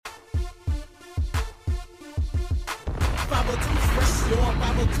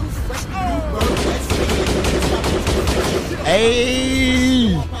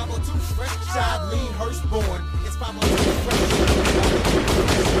Hey!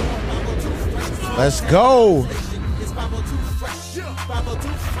 Let's go.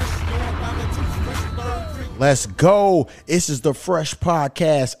 Let's go. This is the Fresh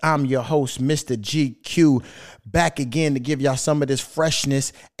Podcast. I'm your host, Mr. GQ, back again to give y'all some of this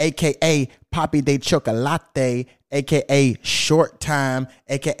freshness, aka Papi de Chocolate, aka Short Time,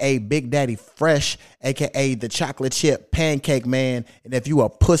 aka Big Daddy Fresh, aka the Chocolate Chip Pancake Man. And if you a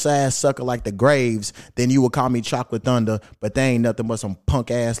puss ass sucker like the Graves, then you will call me Chocolate Thunder. But they ain't nothing but some punk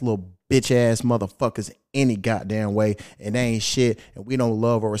ass little bitch ass motherfuckers any goddamn way, and they ain't shit, and we don't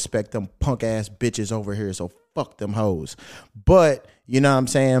love or respect them punk ass bitches over here, so fuck them hoes. But you know what I'm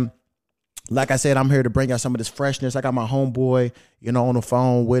saying, like I said, I'm here to bring y'all some of this freshness. I got my homeboy, on the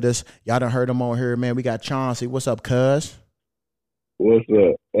phone with us. Y'all done heard him on here, man. We got Chauncey. What's up, cuz? What's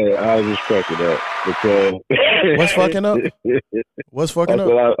up? Hey, I was just cracking up because what's fucking up? What's fucking up?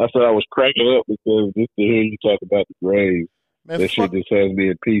 I said I was cracking up because just to hear you talk about the Graves, man, that shit just has me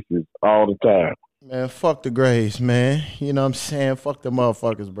in pieces all the time. Man, fuck the Graves, man. You know what I'm saying? Fuck the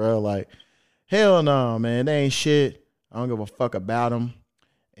motherfuckers, bro. Like, hell no, man. They ain't shit. I don't give a fuck about them.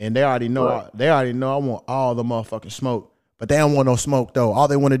 And they already know. Right. They already know I want all the motherfucking smoke. But they don't want no smoke, though. All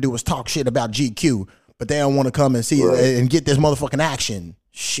they want to do is talk shit about GQ. But they don't want to come and see and get this motherfucking action.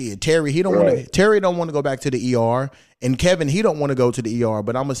 Shit, Terry, he don't want to. Terry don't want to go back to the ER. And Kevin, he don't want to go to the ER.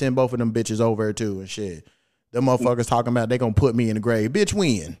 But I'm going to send both of them bitches over here, too, and shit. Them motherfuckers talking about they gonna put me in the grave. Bitch,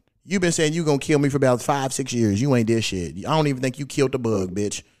 when? You been saying you gonna kill me for about 5-6 years. You ain't this shit. I don't even think you killed the bug,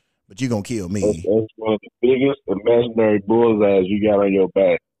 bitch. But you gonna kill me. That's one of the biggest imaginary bullseyes you got on your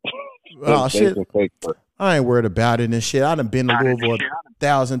back. Oh, shit. I ain't worried about it and shit. I done been to Louisville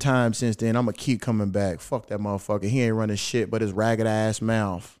 1,000 times since then. I'm gonna keep coming back. Fuck that motherfucker. He ain't running shit but his ragged ass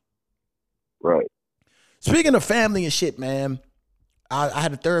mouth. Right. Speaking of family and shit, man, I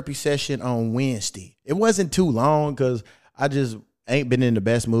had a therapy session on Wednesday. It wasn't too long because I just ain't been in the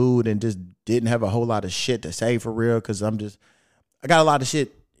best mood and just didn't have a whole lot of shit to say for real because I got a lot of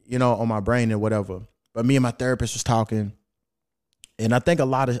shit, on my brain and whatever. But me and my therapist was talking, and I think a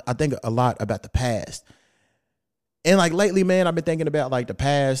lot about the past. And like lately, man, I've been thinking about like the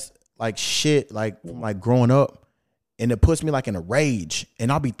past, like shit, like from like growing up, and it puts me like in a rage.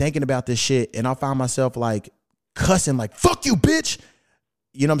 And I'll be thinking about this shit, and I'll find myself like cussing, like "fuck you, bitch."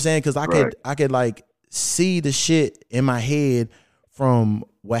 You know what I'm saying? Because I could like see the shit in my head from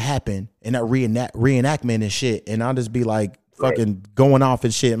what happened and that reenactment and shit. And I'll just be like fucking going off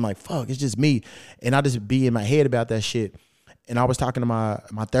and shit. I'm like, fuck, it's just me. And I'll just be in my head about that shit. And I was talking to my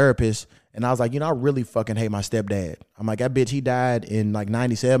therapist, and I was like, I really fucking hate my stepdad. I'm like, that bitch, he died in like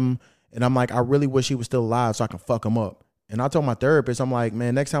 97. And I'm like, I really wish he was still alive so I can fuck him up. And I told my therapist, I'm like,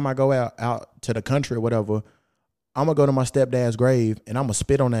 man, next time I go out to the country or whatever, I'm going to go to my stepdad's grave and I'm going to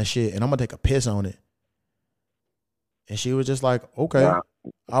spit on that shit and I'm going to take a piss on it. And she was just like, okay. Yeah.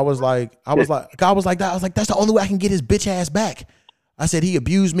 I was like, that's the only way I can get his bitch ass back. I said, he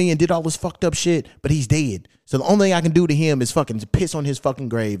abused me and did all this fucked up shit, but he's dead. So the only thing I can do to him is fucking piss on his fucking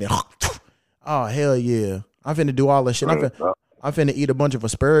grave. And oh, hell yeah. I'm finna do all that shit. I'm finna eat a bunch of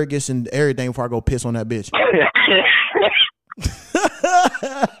asparagus and everything before I go piss on that bitch.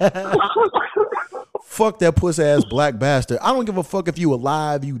 Fuck that pussy ass black bastard. I don't give a fuck if you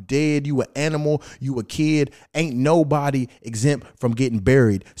alive, you dead, you an animal, you a kid. Ain't nobody exempt from getting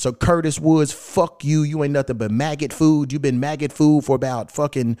buried. So Curtis Woods, fuck you. You ain't nothing but maggot food. You been maggot food for about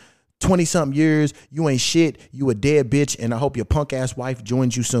fucking 20-something years. You ain't shit. You a dead bitch, and I hope your punk ass wife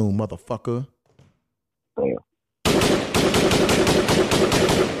joins you soon, motherfucker. Damn.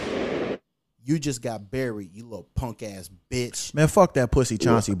 You just got buried, you little punk ass bitch. Man, fuck that pussy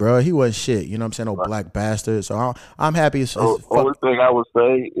Chauncey, bro. He wasn't shit. You know what I'm saying? No black bastard. So I'm happy. The only thing I would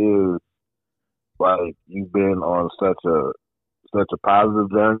say is, like, you've been on such a positive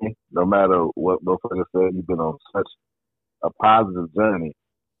journey. No matter what motherfucker said, you've been on such a positive journey.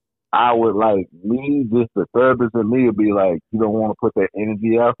 I would like just the therapist in me would be like, you don't want to put that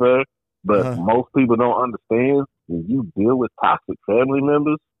energy out there. But most people don't understand when you deal with toxic family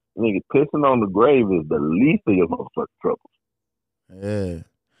members. Nigga, pissing on the grave is the least of your motherfucking troubles. Yeah.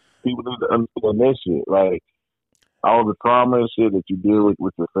 People need to understand that shit. Like, all the trauma and shit that you deal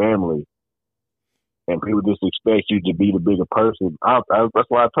with your family, and people just expect you to be the bigger person. That's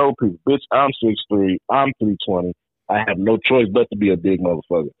why I told people, bitch, I'm 6'3", I'm 320. I have no choice but to be a big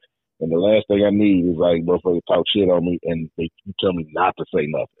motherfucker. And the last thing I need is, like, motherfuckers talk shit on me, and you tell me not to say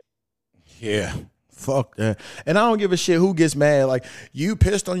nothing. Yeah. Fuck that. And I don't give a shit who gets mad. Like, you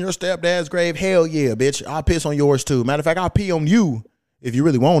pissed on your stepdad's grave? Hell yeah, bitch. I'll piss on yours too. Matter of fact, I'll pee on you if you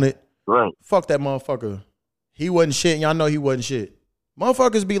really want it. Right. Fuck that motherfucker. He wasn't shit, and y'all know he wasn't shit.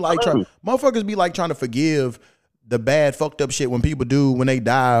 Motherfuckers be like trying to forgive the bad fucked up shit when people do when they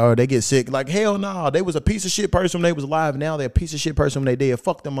die or they get sick. Like, hell no. Nah, they was a piece of shit person when they was alive. Now they're a piece of shit person when they dead.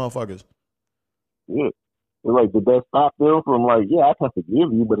 Fuck them motherfuckers. Yeah. It's like, did that stop them from like, yeah, I can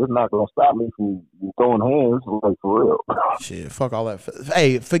forgive you, but it's not gonna stop me from throwing hands, like, for real. Shit, fuck all that.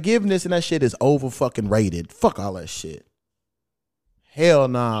 Hey, forgiveness and that shit is over fucking rated. Fuck all that shit. Hell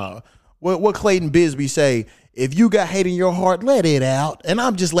nah. What Clayton Bisbee say? If you got hate in your heart, let it out. And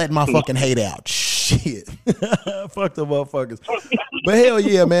I'm just letting my fucking hate out. Shit. Fuck the motherfuckers. But hell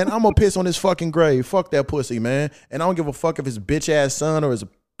yeah, man. I'm gonna piss on his fucking grave. Fuck that pussy, man. And I don't give a fuck if his bitch ass son or his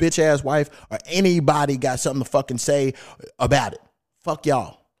bitch ass wife or anybody got something to fucking say about it. Fuck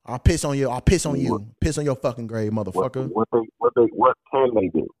y'all. I'll piss on you. I'll piss on you. Piss on your fucking grave, motherfucker. What can they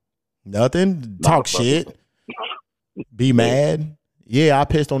do? Nothing. Talk shit. Be mad. Yeah, I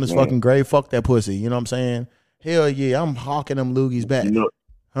pissed on his fucking grave. Fuck that pussy. You know what I'm saying? Hell yeah, I'm hawking them loogies back.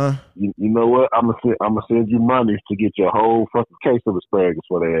 Huh? You know what? I'm gonna send you money to get your whole fucking case of asparagus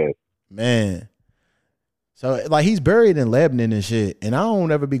for their ass. Man. So, like, he's buried in Lebanon and shit, and I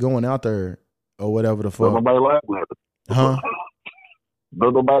don't ever be going out there or whatever the fuck. Nobody like Lebanon. Huh?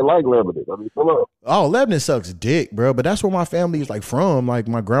 Nobody like Lebanon. I mean, come on. Oh, Lebanon sucks dick, bro. But that's where my family is, like, from. Like,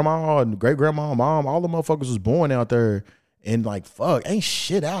 my grandma and great-grandma, mom, all the motherfuckers was born out there. And, like, fuck, ain't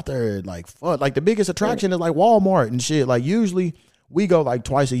shit out there. Like, fuck. Like, the biggest attraction is, like, Walmart and shit. Like, usually we go, like,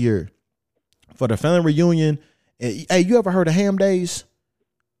 twice a year for the family reunion. And, hey, you ever heard of Ham Days?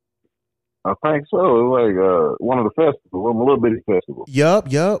 I think so. It's like one of the festivals, a little bitty festival. Yup.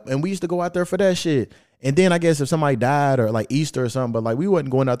 And we used to go out there for that shit. And then I guess if somebody died or like Easter or something, but like we wasn't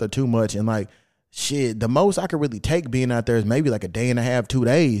going out there too much. And like, shit, the most I could really take being out there is maybe like a day and a half, 2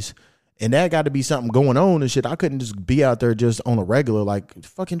 days. And that got to be something going on and shit. I couldn't just be out there just on a regular, like,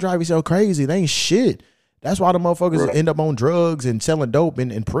 fucking drive yourself crazy. They ain't shit. That's why the motherfuckers end up on drugs and selling dope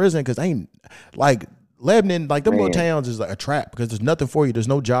in prison, because they ain't, like, Lebanon, like, them little towns is like a trap because there's nothing for you. There's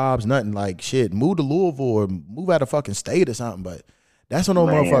no jobs, nothing. Like, shit, move to Louisville or move out of fucking state or something. But that's on those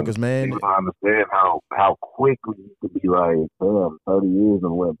motherfuckers, man. I understand how quickly you could be like, damn, 30 years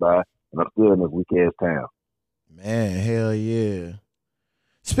and went by, and I'm still in this weak ass town. Man, hell yeah.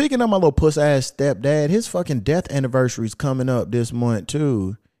 Speaking of my little puss ass stepdad, his fucking death anniversary's coming up this month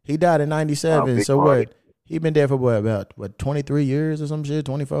too. He died in 97. So what? He been dead for what 23 years or some shit,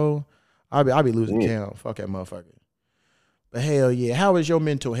 24? I'll be losing count. Fuck that motherfucker. But hell yeah. How is your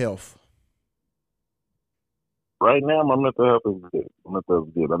mental health? Right now, my mental health is good. My mental health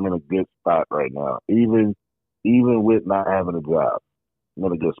is good. I'm in a good spot right now. Even with not having a job, I'm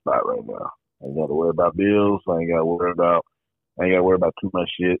in a good spot right now. I ain't got to worry about bills. I ain't got to worry about too much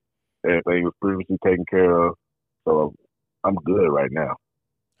shit. Everything was previously taken care of. So I'm good right now.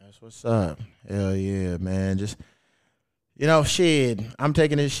 That's what's up. Hell yeah, man. Just, shit. I'm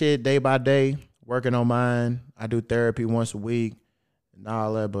taking this shit day by day, working on mine. I do therapy once a week and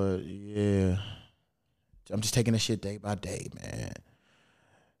all that, but yeah. I'm just taking this shit day by day, man.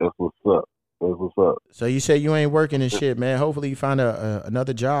 That's what's up. That's what's up. So you say you ain't working and shit, man. Hopefully you find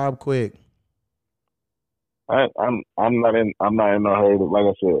another job quick. I'm not in no hurry. Like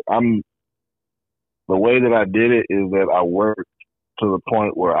I said, the way that I did it is that I worked to the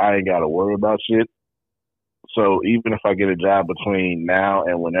point where I ain't got to worry about shit. So even if I get a job between now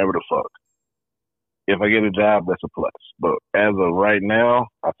and whenever the fuck, if I get a job, that's a plus. But as of right now,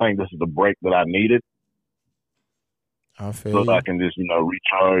 I think this is the break that I needed. I feel so you. I can just,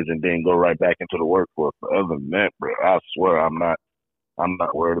 recharge and then go right back into the workforce. But other than that, bro, I swear I'm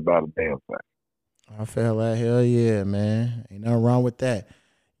not worried about a damn thing. I feel that. Hell yeah, man. Ain't nothing wrong with that.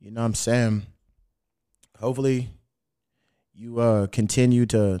 You know what I'm saying? Hopefully you continue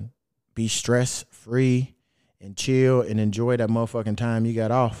to be stress free and chill and enjoy that motherfucking time you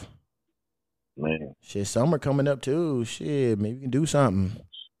got off. Man. Shit, summer coming up too. Shit, maybe we can do something.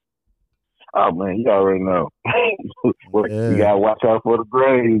 Oh man, you already know. You gotta watch out for the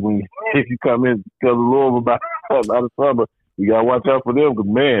Braves if you come in to Louisville by the summer. You gotta watch out for them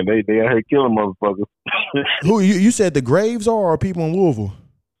because man, they out here killing motherfuckers. Who you said the Graves are or people in Louisville?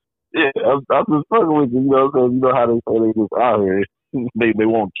 Yeah, I'm just fucking with you. You know how they say they just out here. They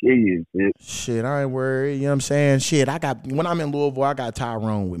won't kill you and shit. Shit, I ain't worried. You know what I'm saying? Shit, when I'm in Louisville, I got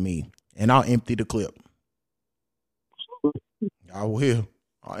Tyrone with me, and I'll empty the clip. I will.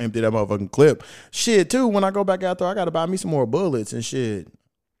 I'll empty that motherfucking clip. Shit, too, when I go back out there, I got to buy me some more bullets and shit.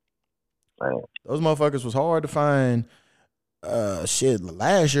 Man. Those motherfuckers was hard to find, shit,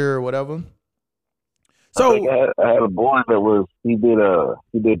 last year or whatever. I think So I had a boy that he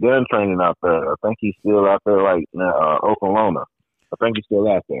did gun training out there. I think he's still out there like now, Oklahoma. I think he's still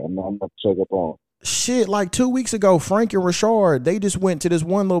out there. I'm gonna check up on him. shit, like 2 weeks ago, Frank and Rashard, they just went to this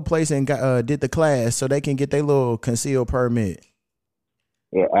one little place and did the class so they can get their little concealed permit.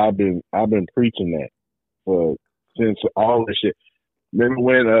 Yeah, I've been preaching that for since all this shit. Remember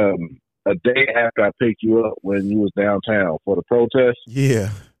when a day after I picked you up when you was downtown for the protest? Yeah.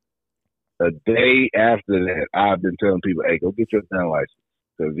 A day after that, I've been telling people, "Hey, go get your gun license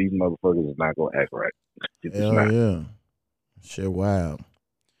because these motherfuckers is not gonna act right." It's just Hell not. yeah. Shit, wow.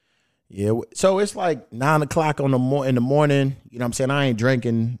 Yeah, so it's like 9 o'clock in the morning. You know what I'm saying? I ain't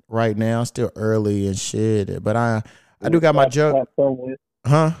drinking right now. It's still early and shit. But I do got my jug.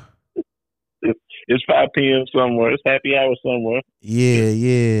 Huh? It's 5 p.m. somewhere. It's happy hour somewhere.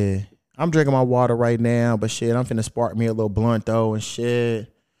 Yeah. I'm drinking my water right now, but shit, I'm finna spark me a little blunt though and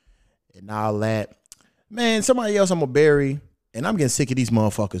shit and all that. Man, somebody else I'm gonna bury, and I'm getting sick of these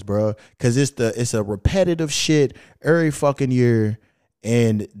motherfuckers, bro. Cause it's a repetitive shit every fucking year,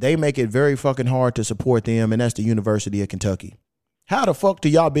 and they make it very fucking hard to support them, and that's the University of Kentucky. How the fuck do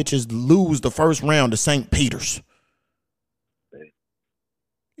y'all bitches lose the first round to St. Peter's?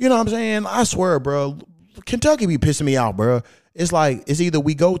 You know what I'm saying? I swear, bro. Kentucky be pissing me off, bro. It's like it's either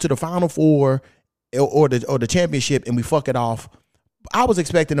we go to the Final Four or the championship and we fuck it off. I was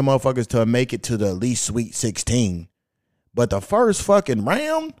expecting the motherfuckers to make it to the at least Sweet 16, but the first fucking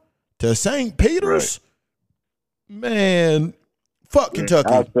round to St. Peter's, right. Man, fuck Kentucky.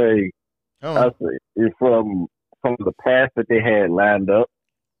 I say it's from the path that they had lined up.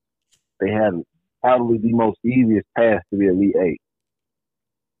 They had probably the most easiest path to the Elite Eight.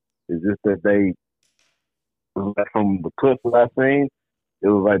 It's just that from the clips that I seen, it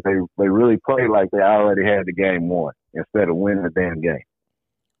was like they really played like they already had the game won instead of winning the damn game.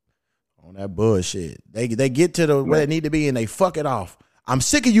 On that bullshit. They get to where they need to be and they fuck it off. I'm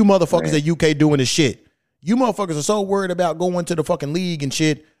sick of you motherfuckers at UK doing this shit. You motherfuckers are so worried about going to the fucking league and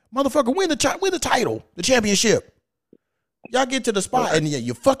shit. Motherfucker, win the title, the championship. Y'all get to the spot and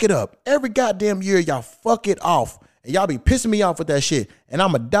you fuck it up. Every goddamn year, y'all fuck it off. And y'all be pissing me off with that shit. And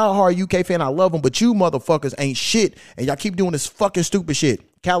I'm a diehard UK fan. I love them, but you motherfuckers ain't shit. And y'all keep doing this fucking stupid shit.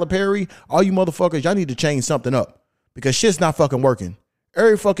 Calipari, all you motherfuckers, y'all need to change something up. Because shit's not fucking working.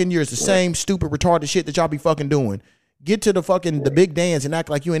 Every fucking year, it's the same stupid, retarded shit that y'all be fucking doing. Get to the big dance and act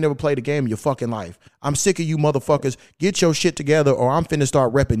like you ain't never played a game in your fucking life. I'm sick of you motherfuckers. Get your shit together or I'm finna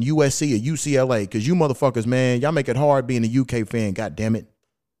start repping USC or UCLA. Because you motherfuckers, man, y'all make it hard being a UK fan. God damn it.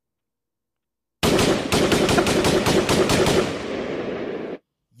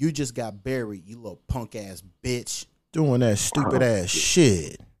 You just got buried, you little punk ass bitch. Doing that stupid ass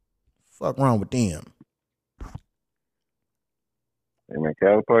shit. Fuck wrong with them. Hey man,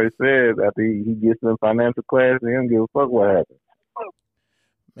 Calipari said after he gets in financial class, he don't give a fuck what happens.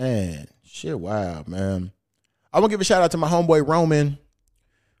 Man, shit wild, man. I want to give a shout out to my homeboy Roman,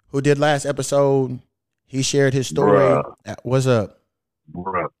 who did last episode. He shared his story. Bruh. What's up?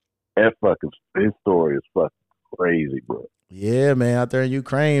 Bruh, his story is fucking crazy, bro. Yeah, man, out there in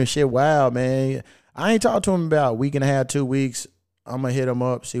Ukraine, shit wild, man. I ain't talked to him about a week and a half, 2 weeks. I'm going to hit him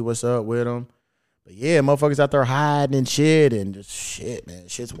up, see what's up with him. But yeah, motherfuckers out there hiding and shit and just shit, man.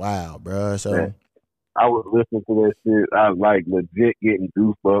 Shit's wild, bro. So man, I was listening to that shit. I was like legit getting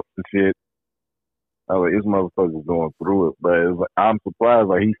goosebumps and shit. I was like, this motherfucker's going through it. But it was like, I'm surprised.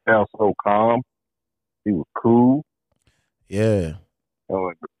 Like, he sounds so calm. He was cool. Yeah. I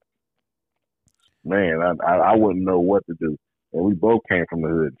was like, man, I wouldn't know what to do. And we both came from the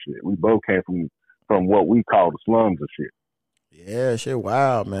hood and shit. We both came from what we call the slums and shit. Yeah, shit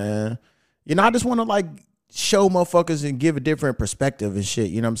wild, man. You know, I just want to like show motherfuckers and give a different perspective and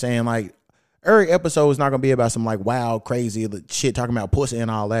shit. You know what I'm saying? Like every episode is not gonna be about some like wild, crazy shit talking about pussy and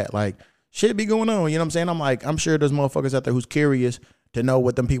all that. Like shit be going on. You know what I'm saying? I'm sure there's motherfuckers out there who's curious to know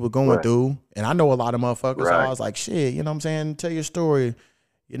what them people going through. And I know a lot of motherfuckers. Right. So I was like, shit, you know what I'm saying? Tell your story.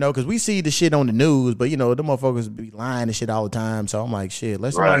 You know, because we see the shit on the news, but, you know, the motherfuckers be lying and shit all the time. So I'm like, shit,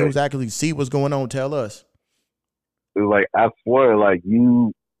 let's somebody who's actually see what's going on tell us. It was like, I swear, like,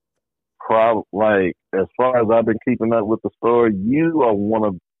 you like, as far as I've been keeping up with the story, you are one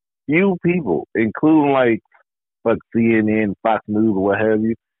of few people, including, like CNN, Fox News, or what have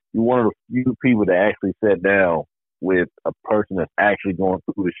you. You're one of the few people that actually sat down with a person that's actually going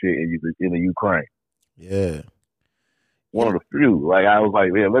through the shit in the Ukraine. Yeah. One of the few. Like, I was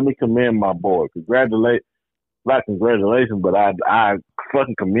like, yeah, let me commend my boy. Not congratulations, but I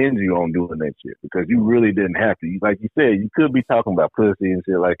fucking commend you on doing that shit because you really didn't have to. Like you said, you could be talking about pussy and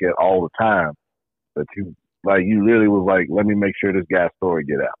shit like that all the time, but you literally was like, let me make sure this guy's story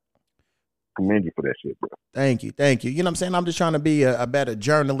get out. commend you for that shit, bro. Thank you. You know what I'm saying? I'm just trying to be a better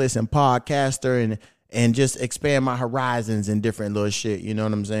journalist and podcaster and just expand my horizons and different little shit. You know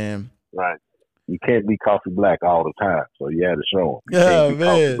what I'm saying? Right. You can't be coffee black all the time, so you had to show them. You Oh, can't be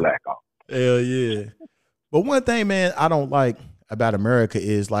coffee black all. Hell yeah. But one thing, man, I don't like about America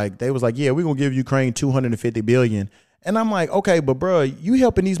is like they was like, yeah, we're gonna give Ukraine $250 billion. And I'm like, okay, but bro, you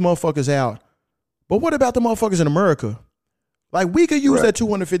helping these motherfuckers out. But what about the motherfuckers in America? Like we could use that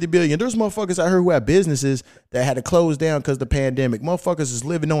 $250 billion. There's motherfuckers out here who have businesses that had to close down because of the pandemic. Motherfuckers is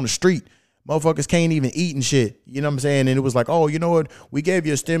living on the street. Motherfuckers can't even eat and shit. You know what I'm saying? And it was like, oh, you know what? We gave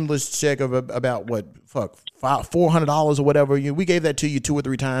you a stimulus check of about $400 or whatever. We gave that to you 2 or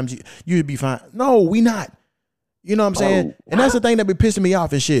 3 times. You'd be fine. No, we not. You know what I'm saying? And that's the thing that be pissing me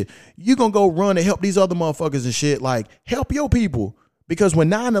off and shit. You gonna go run and help these other motherfuckers and shit. Like, help your people. Because when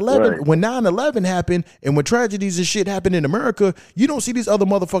 9/11 happened and when tragedies and shit happened in America, you don't see these other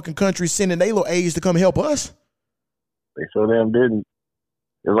motherfucking countries sending their little aides to come help us. They so damn didn't.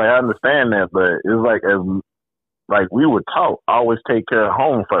 It's like I understand that, but it's like we were taught always take care of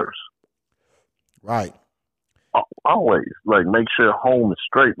home first. Right. Always like make sure home is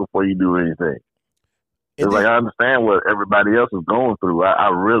straight before you do anything. It's like I understand what everybody else is going through. I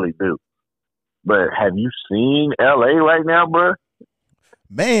really do. But have you seen LA right now, bro?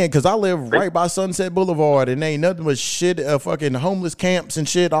 Man, because I live right by Sunset Boulevard and ain't nothing but shit, fucking homeless camps and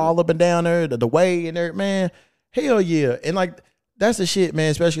shit all up and down there, the way and there, man. Hell yeah. And like, that's the shit,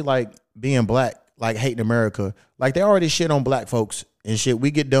 man, especially like being black, like hating America. Like they already shit on black folks and shit.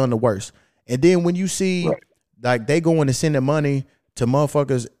 We get done the worst. And then when you see like they going to send their money to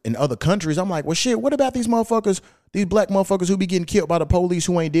motherfuckers in other countries, I'm like, well, shit, what about these motherfuckers, these black motherfuckers who be getting killed by the police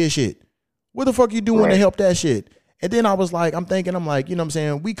who ain't did shit? What the fuck you doing to help that shit? And then I was like, I'm like, you know what I'm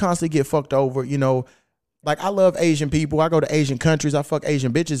saying? We constantly get fucked over, you know. Like I love Asian people. I go to Asian countries. I fuck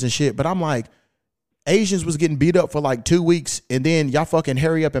Asian bitches and shit. But I'm like, Asians was getting beat up for like 2 weeks. And then y'all fucking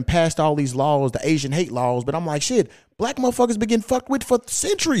hurry up and passed all these laws, the Asian hate laws. But I'm like, shit, black motherfuckers been getting fucked with for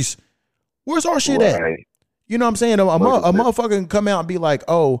centuries. Where's our shit at? You know what I'm saying? A motherfucker can come out and be like,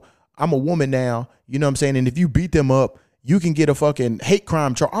 oh, I'm a woman now. You know what I'm saying? And if you beat them up, you can get a fucking hate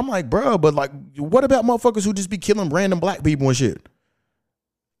crime charge. I'm like, bro, but like, what about motherfuckers who just be killing random black people and shit?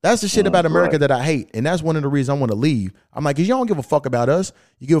 That's the shit about America that I hate. And that's one of the reasons I want to leave. I'm like, 'cause y'all don't give a fuck about us.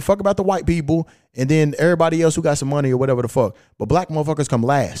 You give a fuck about the white people and then everybody else who got some money or whatever the fuck. But black motherfuckers come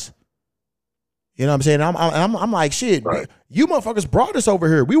last. You know what I'm saying? I'm like, shit, you motherfuckers brought us over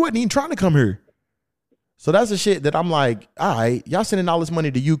here. We wasn't even trying to come here. So that's the shit that I'm like, all right, y'all sending all this money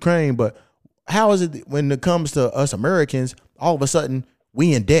to Ukraine, but how is it when it comes to us Americans, all of a sudden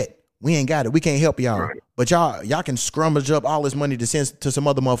we in debt? We ain't got it. We can't help y'all. But y'all can scrummage up all this money to send to some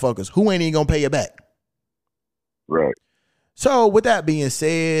other motherfuckers who ain't even gonna pay you back. Right. So with that being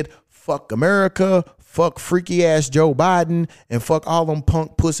said, fuck America, fuck freaky ass Joe Biden, and fuck all them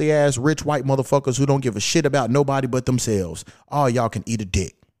punk pussy ass rich white motherfuckers who don't give a shit about nobody but themselves. All y'all can eat a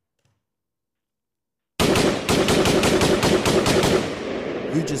dick.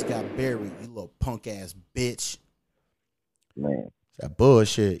 You just got buried, you little punk ass bitch. Man. That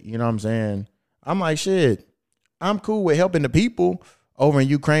bullshit, you know what I'm saying? I'm like, shit, I'm cool with helping the people over in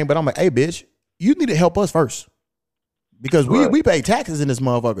Ukraine, but I'm like, hey, bitch, you need to help us first. Because we pay taxes in this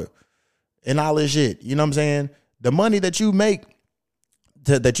motherfucker and all this shit. You know what I'm saying? The money that you make,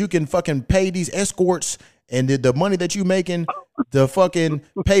 that you can fucking pay these escorts and the money that you making to fucking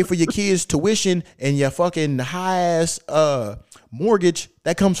pay for your kids' tuition and your fucking high-ass mortgage,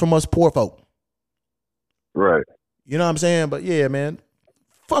 that comes from us poor folk. Right. You know what I'm saying? But yeah, man.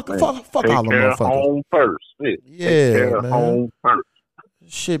 Fuck all them motherfuckers. Home first. Yeah, man. Home first.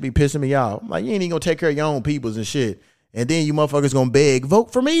 Shit be pissing me off. I'm like, you ain't even gonna take care of your own peoples and shit. And then you motherfuckers gonna beg,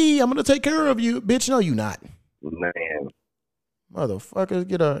 vote for me. I'm gonna take care of you. Bitch, no, you not. Man. Motherfuckers,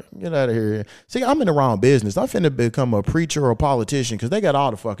 get out of here. See, I'm in the wrong business. I'm finna become a preacher or a politician because they got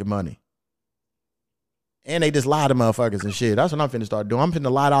all the fucking money. And they just lie to motherfuckers and shit. That's what I'm finna start doing. I'm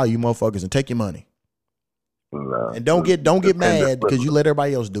finna lie to all you motherfuckers and take your money. No, and don't get mad because you let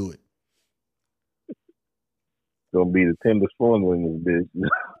everybody else do it. Gonna be the tender spoon in this bitch.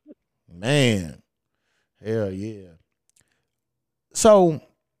 Man. Hell yeah. So,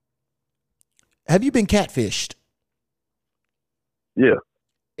 have you been catfished? Yeah.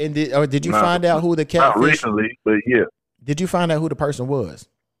 And did you find out who the catfish? Not recently, but yeah. Did you find out who the person was?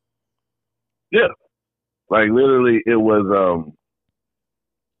 Yeah. Like literally, it was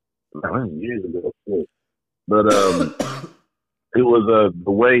years ago. But it was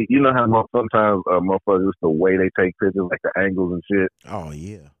the way, you know how sometimes motherfuckers, it's the way they take pictures, like the angles and shit. Oh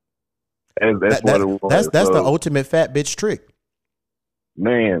yeah. And that's what it was. That's the ultimate fat bitch trick.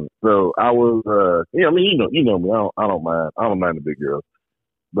 Man, so I was, yeah, I mean, you know me. I don't mind the big girls.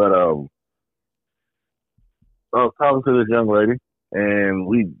 But I was talking to this young lady, and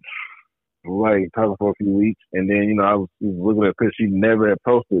we like talking for a few weeks, and then I was looking at because she never had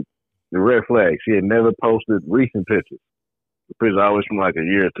posted the red flag. She had never posted recent pictures. The pictures always from like a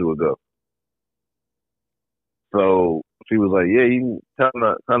year or two ago. So she was like, "Yeah, you can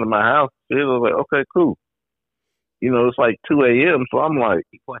come to my house." She was like, "Okay, cool." It's like 2 a.m. So I'm like,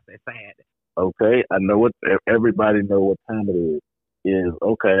 What's that sad? "Okay, I know what everybody know what time it is. Is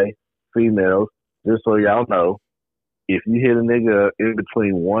okay, females. Just so y'all know, if you hit a nigga in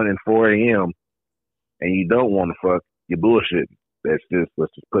between 1 and 4 a.m. and you don't want to fuck, you're bullshitting. Let's just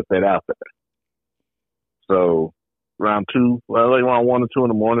put that out there." So around like around 1 or 2 in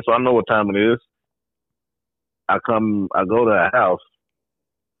the morning. So I know what time it is. I go to her house.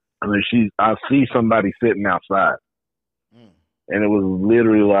 I mean, I see somebody sitting outside, and it was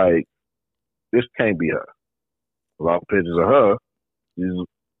literally like, this can't be her. A lot of pictures of her. A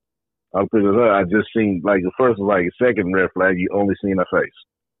lot of pictures of her. I just seen like the first, like second red flag. You only seen her face.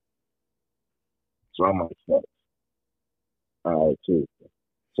 So I'm like, fuck. All right, too.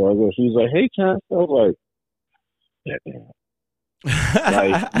 So I go. She's like, "Hey, Chance." I was like, yeah.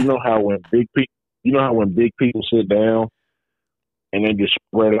 Like, you know how when big people sit down and then just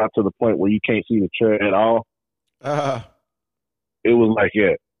spread out to the point where you can't see the chair at all. It was like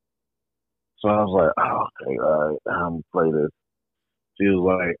that. So I was like, "Oh, okay, all right, I'm gonna play this." She was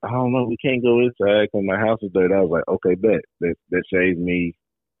like, "I don't know, we can't go inside because my house is dirty." I was like, "Okay, bet. That saves me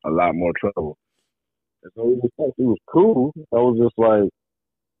a lot more trouble." And so it was cool. I was just like,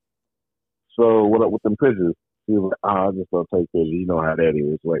 "So what up with them pictures?" She was like, "Oh, I just don't take pictures. You know how that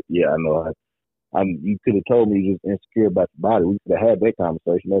is." Like, yeah, I know. You could have told me you just insecure about your body. We could have had that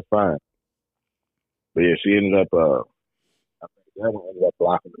conversation. That's fine. But yeah, she ended up. I think that one ended up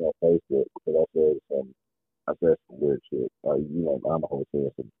blocking me on Facebook because I said some weird shit. I'm always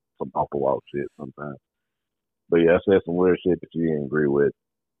saying some off the wall shit sometimes. But yeah, I said some weird shit that she didn't agree with.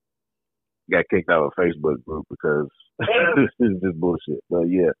 Got kicked out of a Facebook group because this is just bullshit. But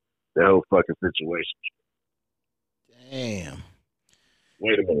yeah, that whole fucking situation. Damn.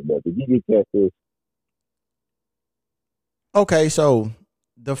 Wait a minute, but did you get that this? Okay, so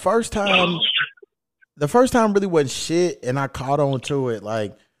the first time really wasn't shit, and I caught on to it.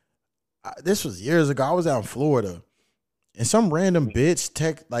 Like, this was years ago. I was out in Florida, and some random bitch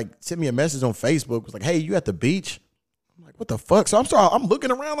sent me a message on Facebook. Was like, "Hey, you at the beach?" I'm like, "What the fuck?" So I'm looking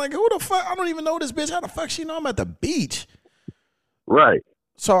around like, who the fuck? I don't even know this bitch. How the fuck she know I'm at the beach? Right.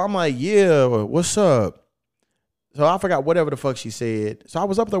 So I'm like, "Yeah, what's up?" So I forgot whatever the fuck she said. So I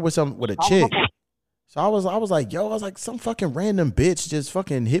was up there with a chick. So I was like, "Yo," I was like, some fucking random bitch just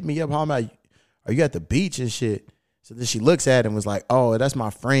fucking hit me up. How am I? Are you at the beach and shit? So then she looks at it and was like, "Oh, that's my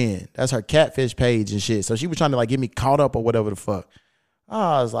friend. That's her catfish page and shit." So she was trying to like get me caught up or whatever the fuck.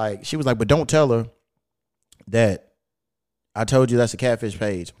 She was like, "But don't tell her that I told you that's a catfish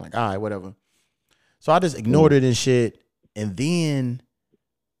page." I'm like, "All right, whatever." So I just ignored it and shit. And then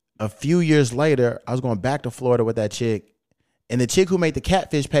a few years later, I was going back to Florida with that chick. And the chick who made the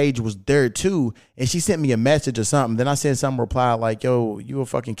catfish page was there too. And she sent me a message or something. Then I sent some reply like, "Yo, you a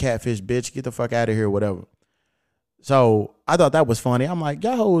fucking catfish bitch. Get the fuck out of here," whatever. So I thought that was funny. I'm like,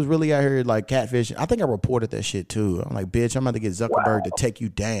 y'all hoes really out here like catfishing. I think I reported that shit too. I'm like, "Bitch, I'm about to get Zuckerberg to take you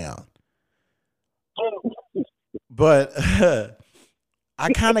down." But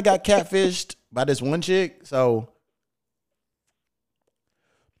I kind of got catfished by this one chick. So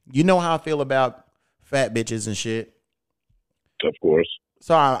you know how I feel about fat bitches and shit. Of course.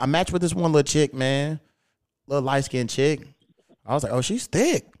 So I matched with this one little chick, man. Little light-skinned chick. I was like, "Oh, she's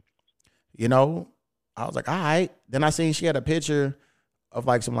thick." I was like, all right. Then I seen she had a picture of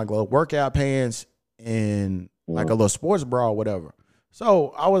like some like little workout pants and like a little sports bra or whatever.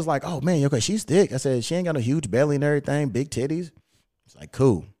 So I was like, "Oh man, okay, she's thick." I said, "She ain't got a huge belly and everything, big titties." It's like,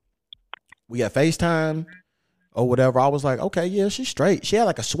 cool. We got FaceTime or whatever. I was like, okay, yeah, she's straight. She had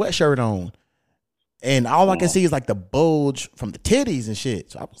like a sweatshirt on. And all I can see is like the bulge from the titties and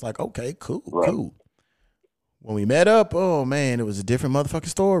shit. So I was like, okay, cool, cool. When we met up, oh man, it was a different motherfucking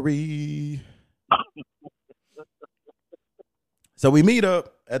story. So we meet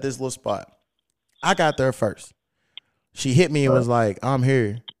up at this little spot. I got there first. She hit me and was like, "I'm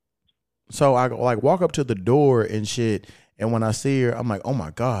here." So I like walk up to the door and shit. And when I see her, I'm like, "Oh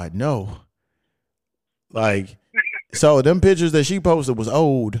my God, no." Like, so them pictures that she posted was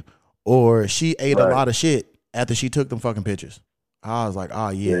old, or she ate a lot of shit after she took them fucking pictures. I was like, "Oh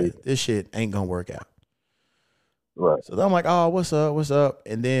yeah, this shit ain't gonna work out." Right. So then I'm like, "Oh, what's up? What's up?"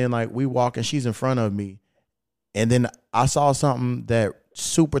 And then like we walk and she's in front of me. And then I saw something that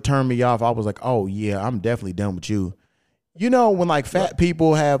super turned me off. I was like, oh yeah, I'm definitely done with you. You know when like fat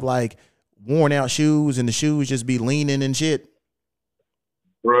people have like worn out shoes and the shoes just be leaning and shit?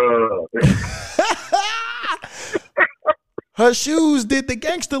 Bruh. Her shoes did the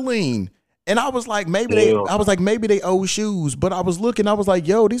gangster lean. And I was like, maybe they old shoes. But I was looking, I was like,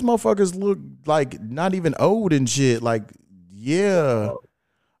 yo, these motherfuckers look like not even old and shit. Like, yeah.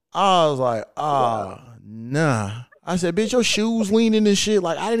 I was like, nah. I said, bitch, your shoes leaning and shit.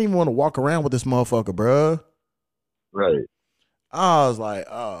 Like, I didn't even want to walk around with this motherfucker, bruh. Right. I was like,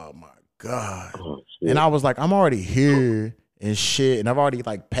 oh my God. And I was like, I'm already here and shit. And I've already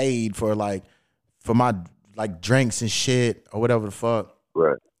like paid for my like drinks and shit or whatever the fuck.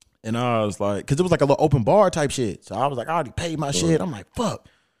 Right. And I was like, because it was like a little open bar type shit. So I was like, I already paid my shit. I'm like, fuck.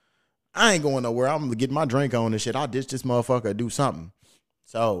 I ain't going nowhere. I'm getting my drink on and shit. I'll ditch this motherfucker or do something.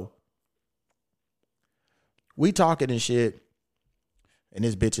 So we talking and shit. And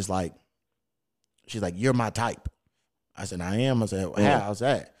this bitch is like, she's like, you're my type. I said, I am. I said, how's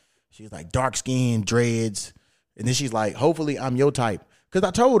that? She's like, dark skin, dreads. And then she's like, hopefully I'm your type. Because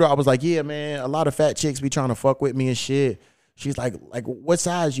I told her, I was like, yeah, man, a lot of fat chicks be trying to fuck with me and shit. She's like, what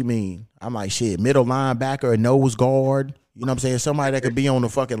size you mean? I'm like, shit, middle linebacker, a nose guard. You know what I'm saying? Somebody that could be on the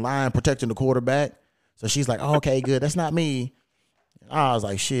fucking line protecting the quarterback. So she's like, oh, okay, good. That's not me. I was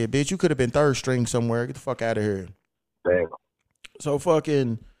like, shit, bitch, you could have been third string somewhere. Get the fuck out of here. Damn. So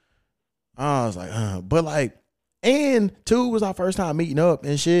fucking, I was like, but like, and two, was our first time meeting up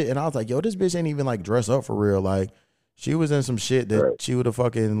and shit. And I was like, yo, this bitch ain't even like dress up for real. Like, she was in some shit that she would have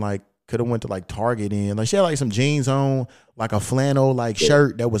fucking like, could have went to like Target in. Like she had like some jeans on, like a flannel like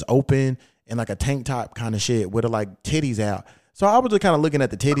shirt that was open and like a tank top kind of shit with her like titties out. So I was just kind of looking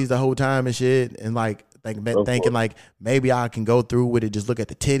at the titties the whole time and shit and like thinking like maybe I can go through with it, just look at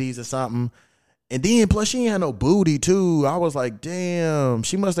the titties or something. And then plus she ain't had no booty too. I was like, damn,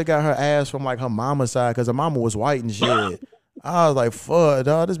 she must have got her ass from like her mama's side because her mama was white and shit. I was like, fuck,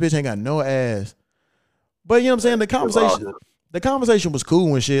 dog, this bitch ain't got no ass. But you know what I'm saying? The conversation was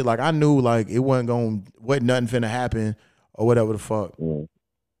cool and shit. Like I knew like it wasn't nothing finna happen or whatever the fuck. Mm.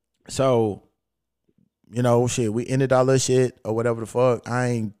 So, you know, shit, we ended all this shit or whatever the fuck. I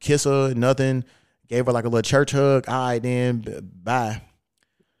ain't kiss her, nothing. Gave her like a little church hug. All right, then, bye.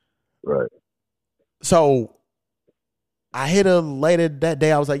 Right. So I hit her later that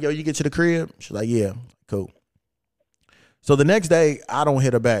day. I was like, yo, you get to the crib? She's like, yeah, cool. So the next day, I don't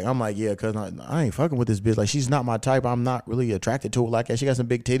hit her back. I'm like, yeah, because I ain't fucking with this bitch. Like, she's not my type. I'm not really attracted to her like that. She got some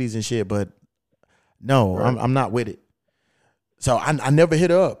big titties and shit, but no, right. I'm not with it. So I never hit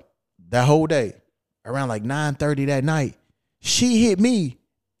her up that whole day. Around like 9:30 that night, she hit me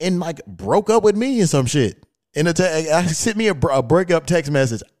and like broke up with me and some shit. I sent me a breakup text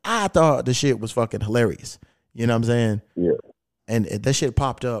message. I thought the shit was fucking hilarious. You know what I'm saying? Yeah. And that shit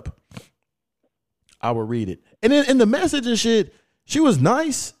popped up. I would read it. And then in the message and shit, she was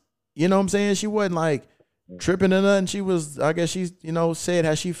nice. You know what I'm saying? She wasn't like tripping or nothing. She was, I guess she's, you know, said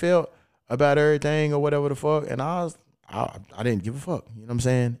how she felt about everything or whatever the fuck. And I didn't give a fuck. You know what I'm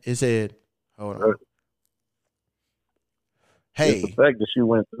saying? It said, hold on. Hey. It's the fact that she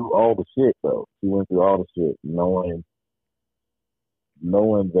went through all the shit though. She went through all the shit knowing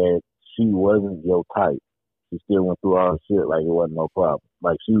that she wasn't your type. She still went through all the shit like it wasn't no problem.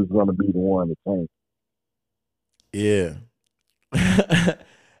 Like she was going to be the one to change. Yeah.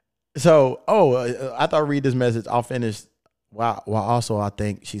 So, after I read this message, I'll finish. Well, also I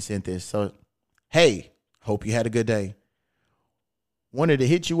think she sent this. So, hey, hope you had a good day. Wanted to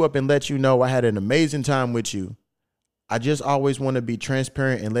hit you up and let you know I had an amazing time with you. I just always want to be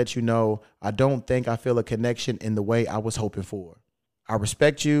transparent and let you know I don't think I feel a connection in the way I was hoping for. I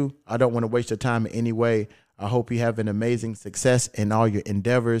respect you. I don't want to waste your time in any way. I hope you have an amazing success in all your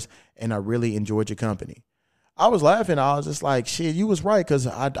endeavors, and I really enjoyed your company. I was laughing. I was just like, shit, you was right, because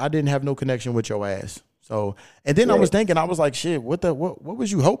I didn't have no connection with your ass. So, and then I was thinking, I was like, shit, what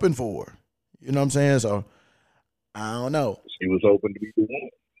was you hoping for? You know what I'm saying? So, I don't know. She was hoping to be the one.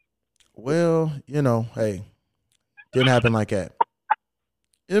 Well, you know, hey, didn't happen like that.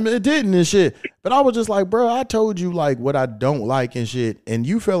 It didn't and shit. But I was just like, bro, I told you like what I don't like and shit, and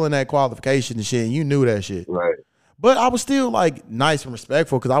you fell in that qualification and shit, and you knew that shit. Right. But I was still like nice and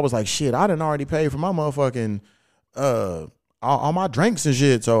respectful, because I was like, shit, I done already paid for my motherfucking all my drinks and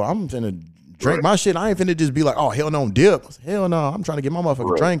shit. So I'm finna drink my shit. I ain't finna just be like, oh hell no, dip. Hell no, I'm trying to get my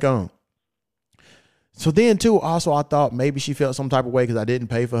motherfucking drink on. So then too, also I thought maybe she felt some type of way because I didn't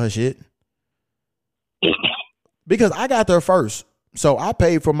pay for her shit. Because I got there first. So I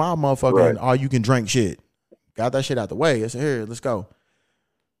paid for my motherfucking all you can drink shit. Got that shit out the way. I said, here, let's go.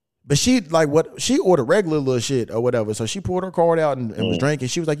 But she she ordered regular little shit or whatever. So she pulled her card out and was drinking.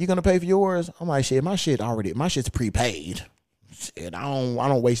 She was like, "You gonna pay for yours?" I'm like, "Shit, my shit's prepaid. Shit, I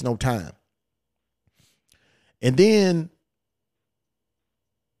don't waste no time." And then,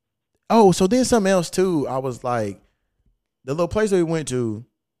 so then something else too. I was like, the little place that we went to,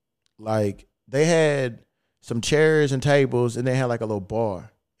 like they had some chairs and tables, and they had like a little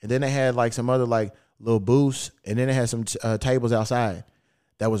bar, and then they had like some other like little booths, and then they had some tables outside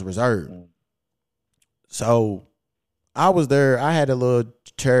that was reserved. So I was there. I had a little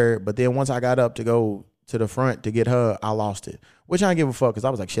chair, but then once I got up to go to the front to get her, I lost it. Which I didn't give a fuck because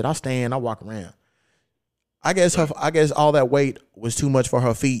I was like, shit, I'll stand, I'll walk around. I guess all that weight was too much for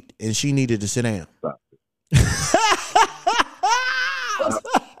her feet, and she needed to sit down.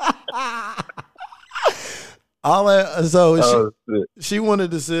 She wanted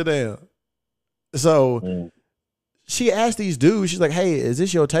to sit down. So she asked these dudes, she's like, "Hey, is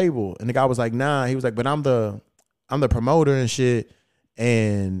this your table?" And the guy was like, "Nah." He was like, "But I'm the promoter and shit,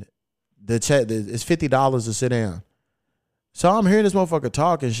 and the check is $50 to sit down." So I'm hearing this motherfucker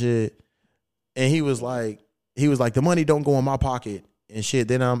talk and shit, and he was like, "The money don't go in my pocket and shit."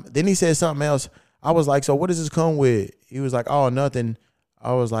 Then he said something else. I was like, "So what does this come with?" He was like, "Oh, nothing."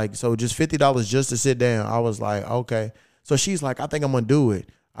 I was like, "So just $50 just to sit down?" I was like, "Okay." So she's like, "I think I'm gonna do it."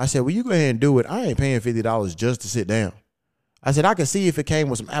 I said, "Well, you go ahead and do it. I ain't paying $50 just to sit down." I said, "I can see if it came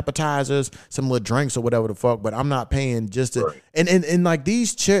with some appetizers, some little drinks or whatever the fuck, but I'm not paying just to." Right. And like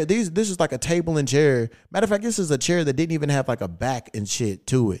these chairs, this is like a table and chair. Matter of fact, this is a chair that didn't even have like a back and shit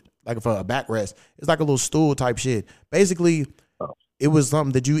to it, like for a backrest. It's like a little stool type shit. Basically, it was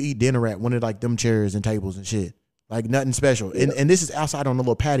something that you eat dinner at, one of like them chairs and tables and shit. Like nothing special. Yeah. And this is outside on the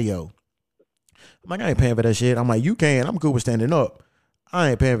little patio. I'm like, I ain't paying for that shit. I'm like, you can. I'm cool with standing up.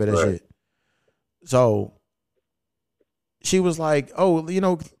 I ain't paying for that shit. So she was like, "Oh,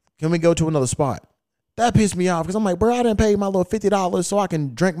 can we go to another spot?" That pissed me off because I'm like, bro, I didn't pay my little $50 so I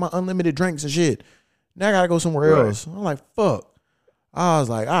can drink my unlimited drinks and shit. Now I gotta go somewhere else. I'm like, fuck. I was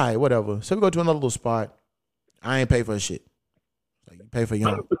like, all right, whatever. So we go to another little spot. I ain't pay for shit. Like, you pay for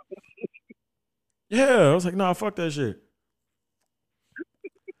your own. Yeah, I was like, nah, fuck that shit.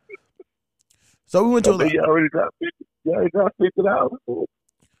 So we went to you already got $50.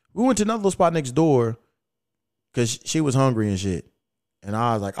 We went to another little spot next door because she was hungry and shit. And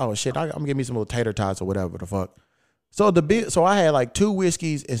I was like, oh shit, I'm gonna give me some little tater tots or whatever the fuck. So I had like 2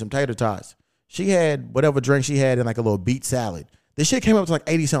 whiskeys and some tater tots. She had whatever drink she had and like a little beet salad. This shit came up to like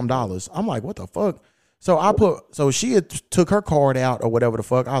 $80-something. I'm like, what the fuck? So she had took her card out or whatever the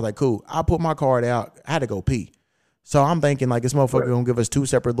fuck. I was like, cool. I put my card out. I had to go pee. So I'm thinking like this motherfucker gonna give us 2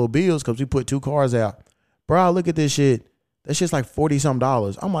 separate little bills because we put 2 cards out. Bro, I look at this shit. That shit's like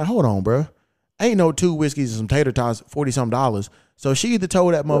 $40-something. I'm like, hold on, bro. Ain't no 2 whiskeys and some tater tots, $40-something. So she either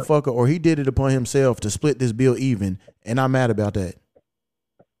told that motherfucker or he did it upon himself to split this bill even, and I'm mad about that.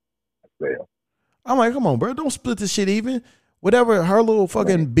 Yeah. I'm like, come on, bro, don't split this shit even. Whatever her little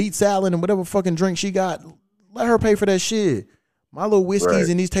fucking beet salad and whatever fucking drink she got, let her pay for that shit. My little whiskeys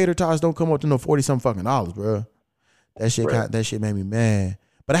and these tater tots don't come up to no $40-something fucking dollars, bro. That shit made me mad.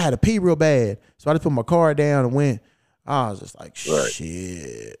 But I had to pee real bad, so I just put my card down and went. I was just like,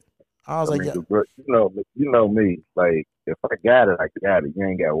 shit. I was like, bro, you know me. Like, if I got it, I got it. You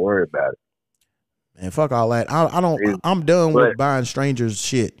ain't got to worry about it. Man, fuck all that. I'm done with buying strangers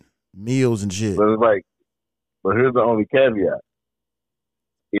shit, meals and shit. But it's like, but here's the only caveat.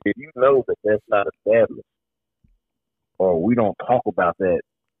 If you know that that's not established, or we don't talk about that,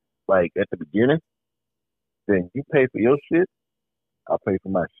 like at the beginning, then you pay for your shit, I'll pay for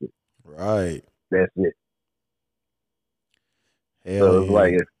my shit. Right. That's it. Hell so it's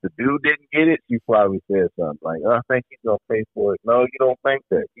like if the dude didn't get it, you probably said something like, "Oh, I think he's gonna pay for it." No, you don't think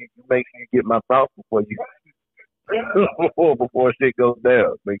that. You make sure you get my thoughts before before shit goes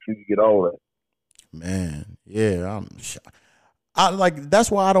down. Make sure you get all that. Man, yeah, I like that's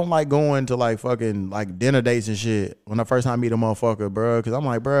why I don't like going to like fucking like dinner dates and shit when I first time I meet a motherfucker, bro. Because I'm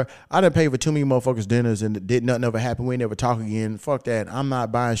like, bro, I didn't pay for too many motherfuckers dinners and did nothing ever happen. We ain't never talk again. Fuck that. I'm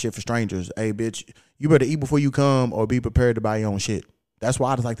not buying shit for strangers. Hey, bitch, you better eat before you come or be prepared to buy your own shit. That's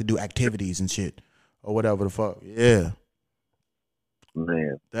why I just like to do activities and shit or whatever the fuck. Yeah,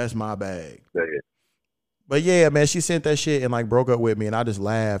 man, that's my bag. Yeah. But yeah, man, she sent that shit and like broke up with me, and I just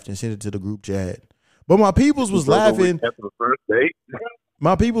laughed and sent it to the group chat. But my peoples was laughing. After the first date?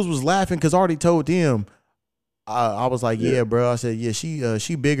 My peoples was laughing because I already told them. I was like, yeah, bro. I said, yeah,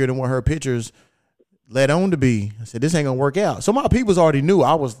 she bigger than what her pictures led on to be. I said, this ain't gonna work out. So my peoples already knew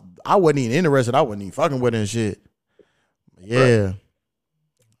I wasn't even interested. I wasn't even fucking with her and shit. Yeah. Right.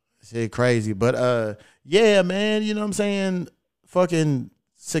 Shit crazy. But yeah, man, you know what I'm saying? Fucking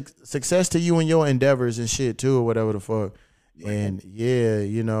success to you and your endeavors and shit too, or whatever the fuck. And yeah,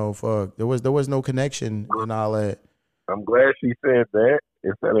 you know, fuck, there was no connection and all that. I'm glad she said that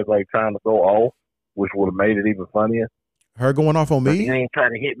instead of like trying to go off, which would have made it even funnier. Her going off on me? You ain't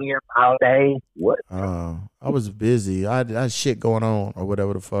trying to hit me up all day. What? I was busy. I had shit going on or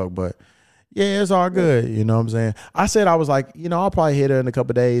whatever the fuck. But yeah, it's all good. You know what I'm saying? I said I was like, you know, I'll probably hit her in a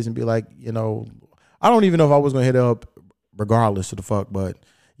couple of days and be like, you know, I don't even know if I was gonna hit her up regardless of the fuck. But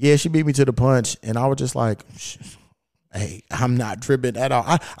yeah, she beat me to the punch, and I was just like, hey, I'm not tripping at all.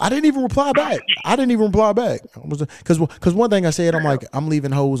 I didn't even reply back. Because one thing I said, I'm like, I'm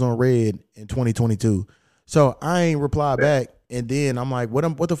leaving hoes on red in 2022. So I ain't reply back. And then I'm like,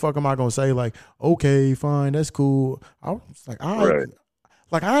 what the fuck am I gonna say? Like, okay, fine, that's cool. I was like, all right.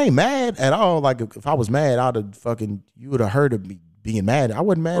 Like, I ain't mad at all. Like, if I was mad, you would have heard of me being mad. I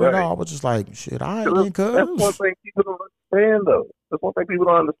wasn't mad at all. I was just like, shit, I ain't cuz. That's one thing people don't understand, though. That's one thing people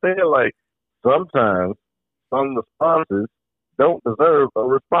don't understand. Like, sometimes some responses don't deserve a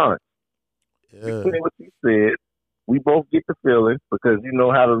response. Yeah. You say what you said. We both get the feeling because you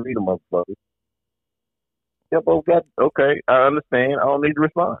know how to read a motherfucker. Yeah, both got, okay, I understand. I don't need to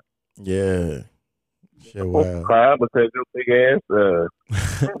respond. Yeah. Shit, wow. Cry because your big ass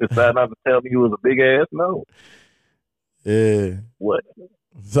decided not to tell me you was a big ass? No. Yeah. What?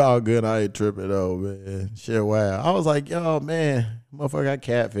 It's all good. I ain't tripping though, man. Shit, wow. I was like, yo, man, motherfucker got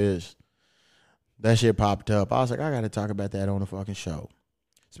catfish. That shit popped up. I was like, I got to talk about that on the fucking show.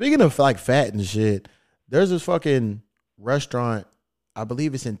 Speaking of like fat and shit, there's this fucking restaurant, I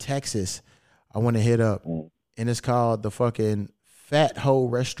believe it's in Texas, I want to hit up. And it's called the fucking Fat Hoe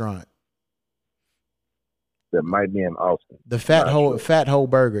Restaurant. That might be in Austin. The Fat Hoe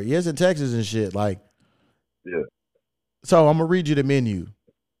Burger. Yeah, it's in Texas and shit. Like, yeah. So I'm gonna read you the menu.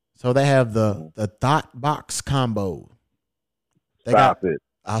 So they have the Thought Box combo. Stop it.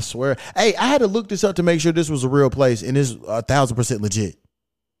 I swear. Hey, I had to look this up to make sure this was a real place, and it's 1,000% legit.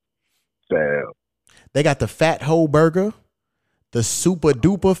 Damn. They got the Fat Hoe Burger, the Super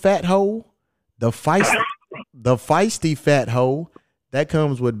Duper Fat Hoe, the Feisty Fat Hoe that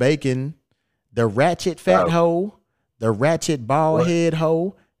comes with bacon, the Ratchet Fat Hoe, the Ratchet Bald Head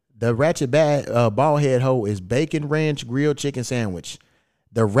Hoe. The Ratchet Bald Head Hoe is bacon ranch grilled chicken sandwich.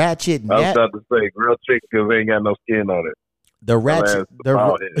 The Ratchet I was about to say grilled chicken because they ain't got no skin on it. The Ratchet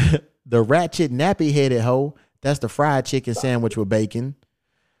Nappy Headed Hoe, that's the fried chicken sandwich with bacon.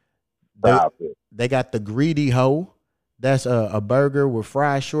 They got the Greedy Hoe, that's a burger with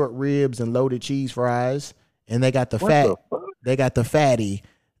fried short ribs and loaded cheese fries. And they got the Fatty,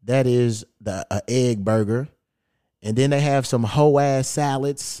 that is the egg burger. And then they have some hoe ass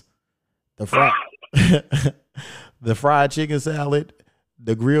salads. The fried chicken salad,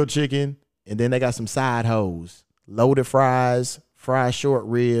 the grilled chicken, and then they got some side hoes, loaded fries, fried short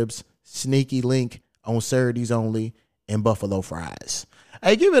ribs, sneaky link on Saturdays only, and buffalo fries.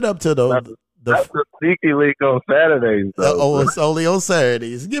 Hey, give it up to that's the sneaky link on Saturdays. Though, it's only on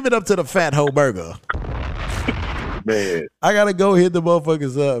Saturdays. Give it up to the Fat Hoe Burger. Man, I gotta go hit the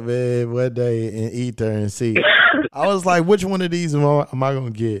motherfuckers up, man, one day and eat there and see. I was like, which one of these am I gonna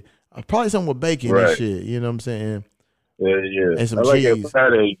get? Probably something with bacon and shit. You know what I'm saying? Yeah. And some I like cheese. A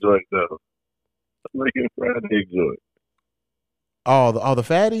Friday joint though. I like a Friday joint. Oh, the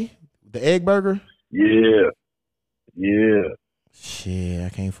fatty, the egg burger. Yeah. Shit, I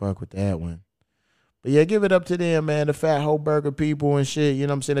can't fuck with that one. But yeah, give it up to them, man. The Fat Hoe Burger people and shit. You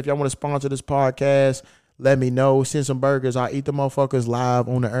know what I'm saying? If y'all want to sponsor this podcast, let me know. Send some burgers. I'll eat the motherfuckers live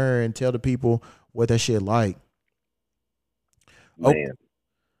on the air and tell the people what that shit like. Man.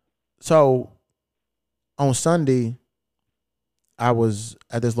 So on Sunday, I was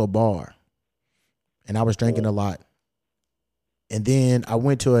at this little bar and I was drinking a lot. And then I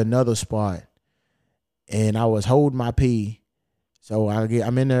went to another spot and I was holding my pee. So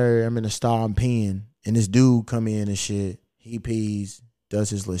I'm in there, I'm in the stall, I'm peeing, and this dude come in and shit. He pees, does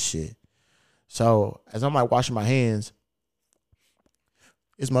his little shit. So as I'm like washing my hands,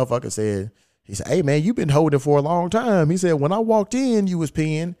 this motherfucker said, he said, hey man, you been holding for a long time. He said, when I walked in, you was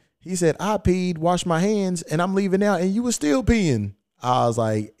peeing. He said, I peed, washed my hands, and I'm leaving out, and you was still peeing. I was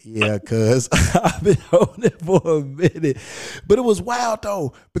like, yeah, cuz I've been holding it for a minute. But it was wild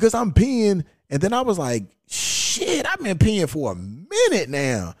though, because I'm peeing, and then I was like, shit, I've been peeing for a minute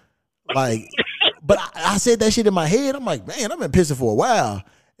now. Like, but I said that shit in my head. I'm like, man, I've been pissing for a while.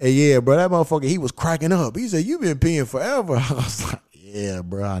 And yeah, bro, that motherfucker, he was cracking up. He said, you been peeing forever. I was like, yeah,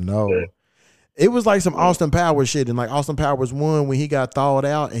 bro, I know. It was like some Austin Powers shit. And like Austin Powers 1 when he got thawed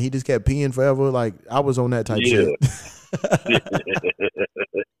out and he just kept peeing forever. Like, I was on that type shit.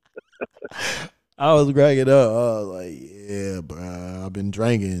 I was cracking up. I was like, yeah, bro, I've and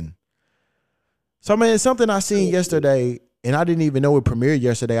drinking. So, man, something I seen yesterday, and I didn't even know it premiered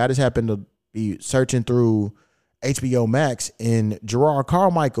yesterday. I just happened to be searching through HBO Max, and Gerard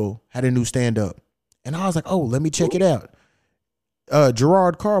Carmichael had a new stand-up. And I was like, oh, let me check it out.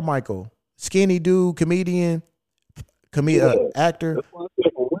 Gerard Carmichael, skinny dude, comedian, actor.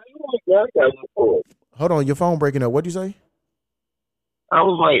 Hold on, your phone breaking up. What'd you say? I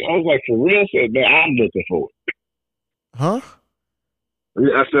was like, for real shit, man, I'm looking for it. Huh?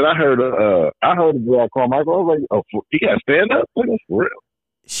 I said I heard of Gerard Carmichael. I was like, oh, he got stand up? That's for real.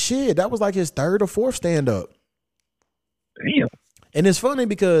 Shit, that was like his third or fourth stand up. Damn. And it's funny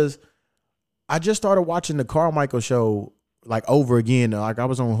because I just started watching the Carmichael show like over again. Like I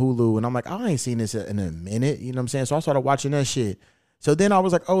was on Hulu and I'm like, I ain't seen this in a minute. You know what I'm saying? So I started watching that shit. So then I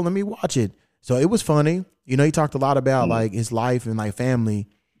was like, oh, let me watch it. So it was funny. You know, he talked a lot about like his life and like family.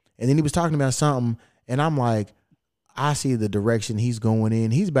 And then he was talking about something. And I'm like, I see the direction he's going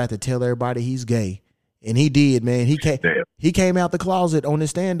in. He's about to tell everybody he's gay. And he did, man. He came out the closet on his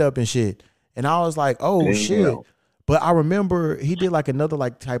stand-up and shit. And I was like, oh, shit. But I remember he did like another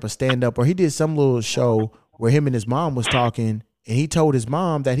like type of stand-up, or he did some little show where him and his mom was talking, and he told his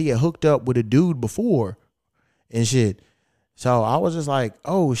mom that he had hooked up with a dude before and shit. So I was just like,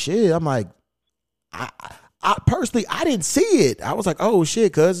 oh, shit. I'm like, I personally, I didn't see it. I was like, oh,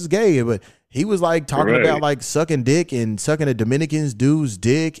 shit, cuz it's gay. But he was like talking about like sucking dick and sucking a Dominican dude's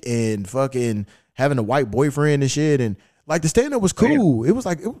dick and fucking having a white boyfriend and shit. And like the stand-up was cool. It was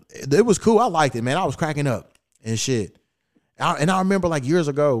like, it was cool. I liked it, man. I was cracking up and shit. And I remember like years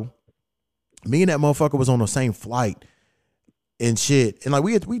ago, me and that motherfucker was on the same flight and shit. And like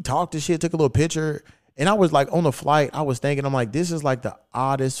we talked and shit, took a little picture. And I was like on the flight, I was thinking, I'm like, this is like the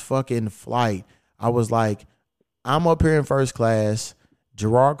oddest fucking flight. I was like, I'm up here in first class.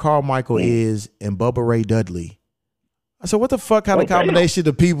 Gerard Carmichael is and Bubba Ray Dudley. I said, what the fuck kind of combination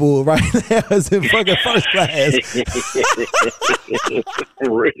of people right now is in fucking first class?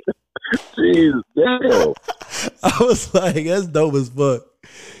 Jeez, damn. I was like, that's dope as fuck.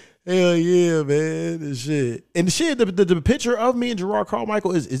 Hell yeah, man. And shit. And the shit, the picture of me and Gerard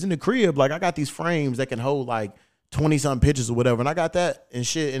Carmichael is in the crib. Like, I got these frames that can hold like 20-something pictures or whatever. And I got that and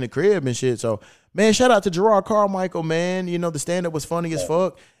shit in the crib and shit. So, man, shout out to Gerard Carmichael, man. You know, the stand-up was funny as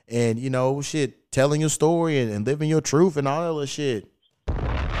fuck. And, you know, shit, telling your story and living your truth and all that other shit.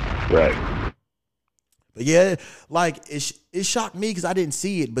 Right. But yeah, like it shocked me because I didn't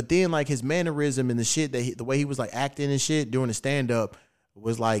see it. But then like his mannerism and the shit that the way he was like acting and shit during the stand-up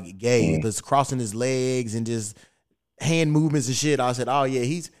was like gay. Just crossing his legs and just hand movements and shit. I said, oh yeah,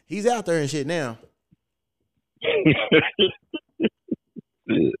 he's out there and shit now.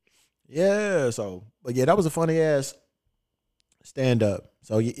 Yeah, so but yeah, that was a funny ass stand up.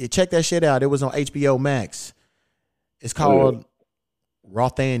 So you check that shit out. It was on HBO Max. It's called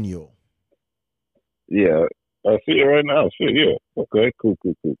Rothaniel. Yeah, I see it right now. Shit, yeah. Okay, cool.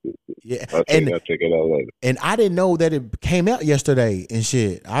 Yeah, I'll check it out later. And I didn't know that it came out yesterday and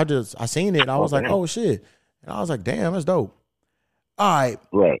shit. I seen it. And I was like, oh shit. And I was like, damn, that's dope. All right.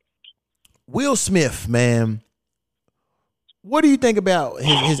 Right. Will Smith, man. What do you think about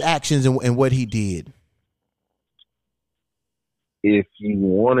his actions and what he did? If you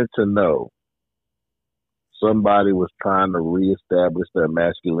wanted to know, somebody was trying to reestablish their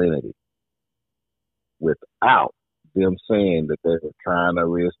masculinity without them saying that they were trying to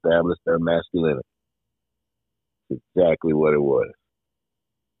reestablish their masculinity. That's exactly what it was.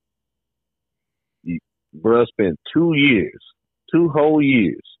 Bruh spent 2 whole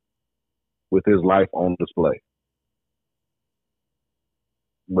years, with his life on display.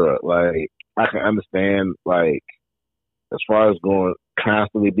 Bruh, like, I can understand, like, as far as going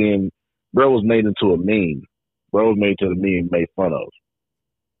constantly being, bro was made into a meme. Bro was made to the meme, made fun of.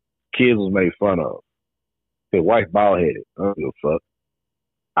 Kids was made fun of. His wife bald headed. I don't give a fuck.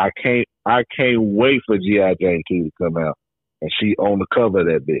 I can't wait for G.I. Jane 2 to come out and she on the cover of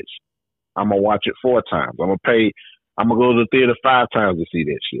that bitch. I'm gonna watch it 4 times. I'm gonna go to the theater 5 times to see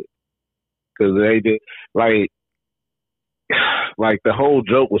that shit. Cause they did like the whole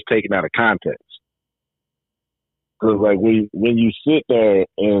joke was taken out of context. Cause like when you sit there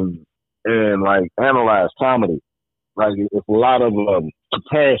and like analyze comedy, like it's a lot of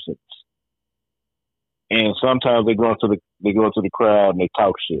comparisons. And sometimes they go into the crowd and they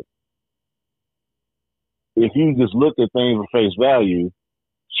talk shit. If you just look at things for face value,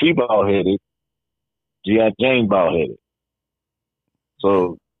 she bald headed, G.I. Jane bald headed.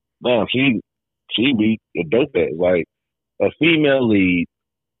 So damn, she be a dope ass. Like a female lead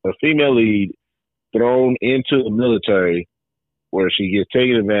thrown into the military where she gets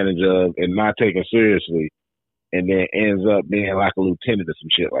taken advantage of and not taken seriously and then ends up being like a lieutenant or some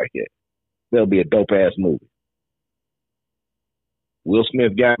shit like that. That'll be a dope ass movie. Will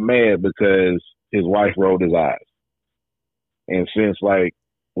Smith got mad because his wife rolled his eyes. And since, like,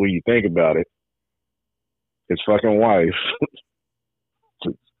 when you think about it, his fucking wife,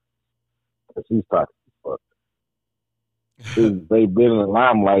 she's toxic as fuck. They've been in the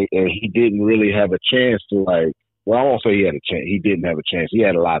limelight, and he didn't really have a chance to, like, well, I won't say he had a chance. He didn't have a chance. He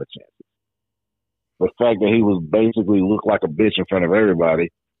had a lot of chances. The fact that he was basically looked like a bitch in front of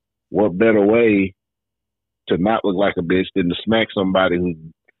everybody, what better way to not look like a bitch than to smack somebody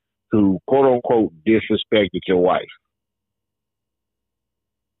who quote unquote disrespected your wife?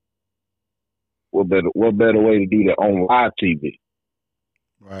 What better way to do that on live TV?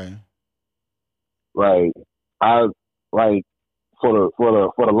 Right. Like, for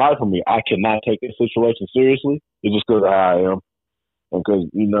the life of me, I cannot take this situation seriously. It's just because of how I am, and because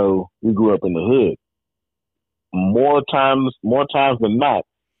we grew up in the hood. More times than not,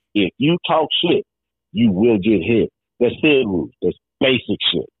 if you talk shit, you will get hit. That's hood rules. That's basic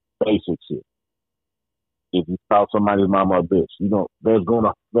shit. Basic shit. If you call somebody's mama a bitch, there's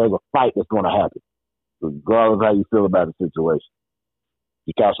a fight that's gonna happen, regardless of how you feel about the situation.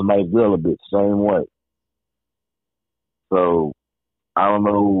 You call somebody's girl a bitch, same way. So I don't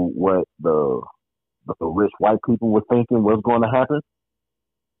know what the rich white people were thinking was going to happen,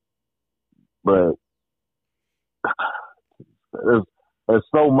 but there's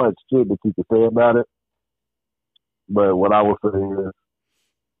so much shit that you can say about it. But what I will say is,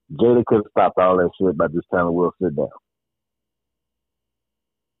 Jada could have stopped all that shit by just telling Will sit down.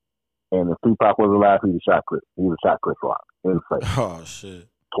 And if Tupac was alive, he'd have shot Chris. He would have shot Chris Rock in the face. Oh shit!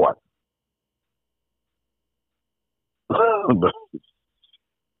 Twice.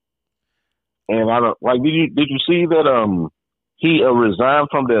 And I don't like. Did you see that? He resigned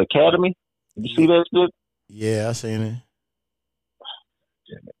from the academy. Did you see that shit? Yeah, I seen it.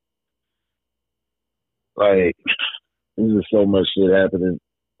 Like, there's just so much shit happening.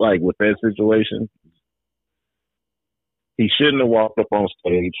 Like, with that situation, he shouldn't have walked up on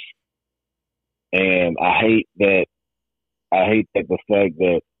stage. And I hate that the fact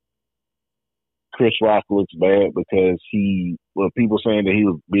that Chris Rock looks bad because people saying that he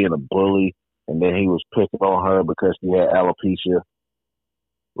was being a bully and then he was picking on her because she had alopecia.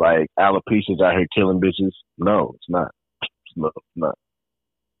 Like, alopecia's out here killing bitches. No, it's not. It's not.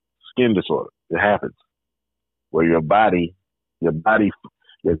 Skin disorder. It happens. Where your body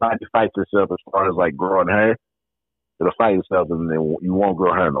fights itself as far as like growing hair. It'll fight itself and then you won't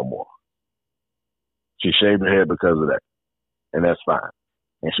grow hair no more. She shaved her head because of that. And that's fine.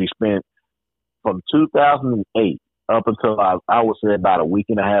 And she spent from 2008 up until I would say about a week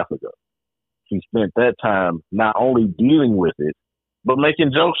and a half ago, she spent that time not only dealing with it, but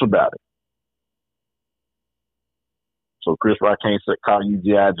making jokes about it. So Chris Rock can't call you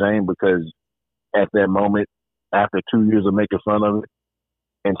G.I. Jane because at that moment, after 2 years of making fun of it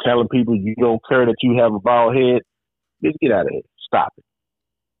and telling people you don't care that you have a bald head, just get out of here. Stop it.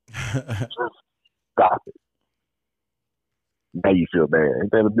 Stop it. Now you feel bad.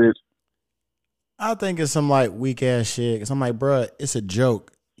 Ain't that a bitch? I think it's some like weak ass shit. Cause I'm like, bruh, it's a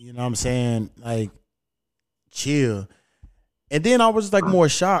joke. You know what I'm saying? Like, chill. And then I was like more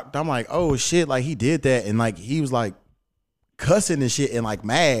shocked. I'm like, oh shit, like he did that, and like he was like cussing and shit and like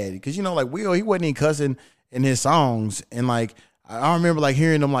mad. Cause like Will, he wasn't even cussing in his songs. And like I remember like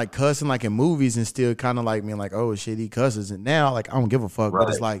hearing him like cussing like in movies and still kind of like being like, oh shit, he cusses. And now like I don't give a fuck. Right. But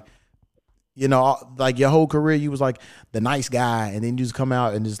it's like, like your whole career, you was like the nice guy, and then you just come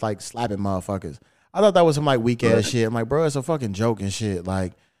out and just like slapping motherfuckers. I thought that was some like weak ass shit. I'm like, bro, it's a fucking joke and shit.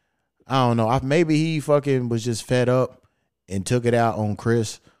 Like, I don't know. Maybe he fucking was just fed up and took it out on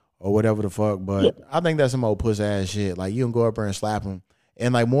Chris or whatever the fuck. But I think that's some old puss ass shit. Like, you can go up there and slap him.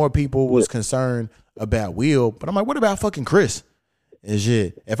 And like more people was concerned about Will. But I'm like, what about fucking Chris and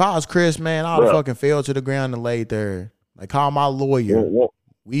shit? If I was Chris, man, I'd have fucking fell to the ground and laid there. Like, call my lawyer.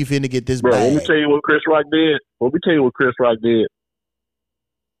 We finna get this back. Let me tell you what Chris Rock did.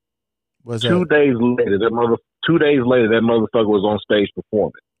 What's 2 days later, that motherfucker was on stage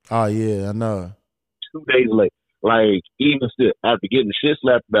performing. Oh yeah, I know. 2 days later, like even still, after getting the shit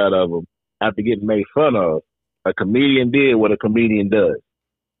slapped out of him, after getting made fun of, a comedian did what a comedian does.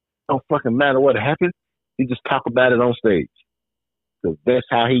 Don't fucking matter what happened. He just talk about it on stage, because that's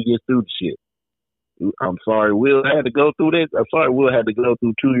how he gets through the shit. I'm sorry, Will had to go through this. I'm sorry, Will had to go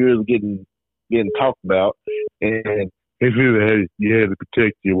through 2 years of getting talked about, and if you had to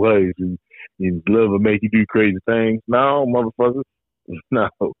protect your wife and love will make you do crazy things. No, motherfucker. No.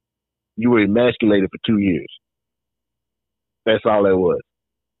 You were emasculated for 2 years. That's all that was.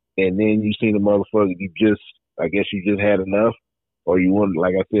 And then you seen the motherfucker, you just I guess you just had enough, or you wanted,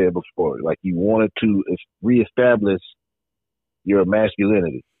 like I said before, like you wanted to reestablish your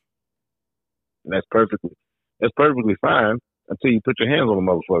masculinity, and that's perfectly fine until you put your hands on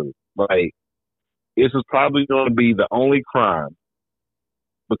the motherfucker. Like, this is probably going to be the only crime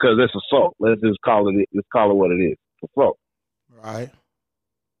because it's assault. Let's just call it. Let's call it what it is. It's assault. Right.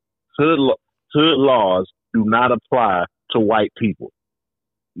 Hood laws do not apply to white people,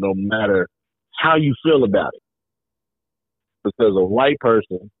 no matter how you feel about it. Because a white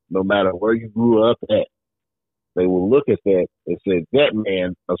person, no matter where you grew up at, they will look at that and say, that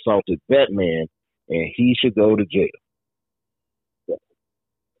man assaulted that man and he should go to jail.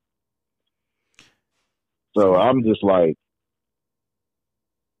 So I'm just like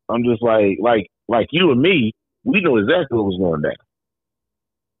you and me, we know exactly what was going down.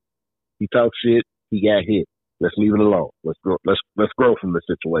 He talked shit, he got hit. Let's leave it alone. Let's grow from the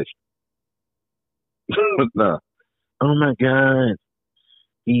situation. No. Oh my God.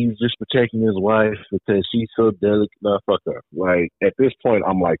 He's just protecting his wife because she's so delicate. No, fuck her. Like, at this point,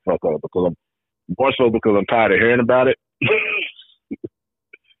 I'm like, fuck her, because I'm tired of hearing about it.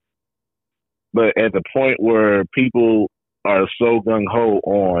 But at the point where people are so gung ho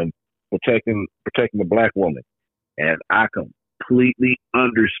on protecting the black woman, and I completely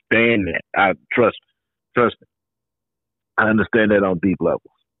understand that. I trust me. I understand that on deep levels.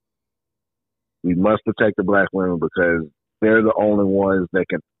 We must protect the black women because they're the only ones that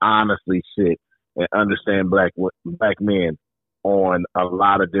can honestly sit and understand black men on a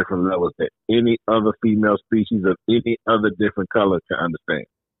lot of different levels that any other female species of any other different color can understand.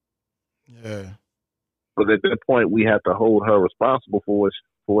 Yeah. But at that point, we have to hold her responsible for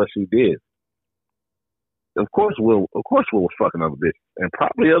what she did. Of course, Will was fucking other bitches and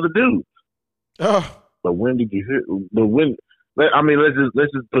probably other dudes. Oh. But when did you hear? But when? I mean, let's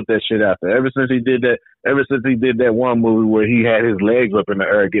just put that shit out there. Ever since he did that one movie where he had his legs up in the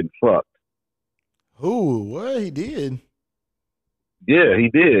air getting fucked. Who? What he did? Yeah, he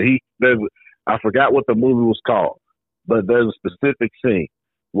did. I forgot what the movie was called, but there's a specific scene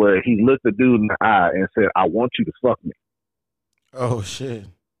where he looked the dude in the eye and said, "I want you to fuck me." Oh shit!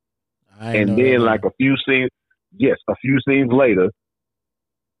 And then, like a few scenes later,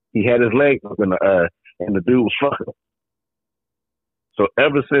 he had his legs up in the air and the dude was fucking him. So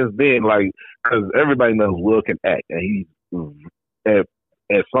ever since then, like, because everybody knows Will can act, and he at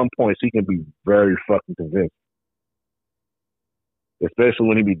some points he can be very fucking convincing, especially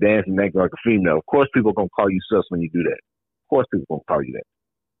when he be dancing naked like a female. Of course, people are gonna call you sus when you do that. Of course, people are gonna call you that.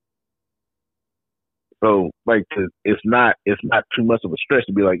 So, like, it's not too much of a stretch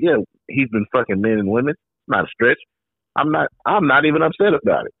to be like, yeah, he's been fucking men and women. It's not a stretch. I'm not even upset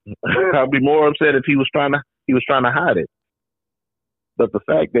about it. I'd be more upset if he was trying to hide it. But the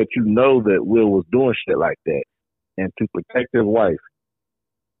fact that you know that Will was doing shit like that, and to protect his wife,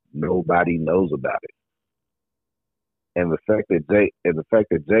 nobody knows about it. And the fact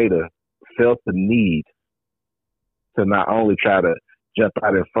that Jada felt the need to not only try to jump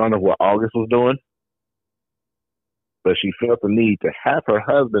out in front of what August was doing, but she felt the need to have her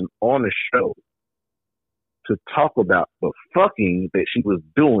husband on the show to talk about the fucking that she was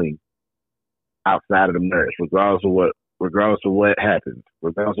doing outside of the marriage, regardless of what happened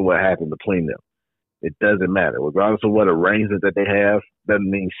between them. It doesn't matter. Regardless of what arrangement that they have, doesn't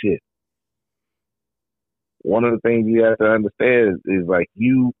mean shit. One of the things you have to understand is like,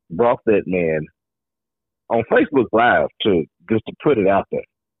 you brought that man on Facebook Live to put it out there.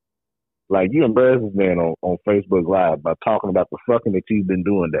 Like, you embarrassed this man on Facebook Live by talking about the fucking that you've been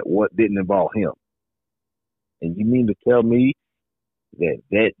doing that what didn't involve him. And you mean to tell me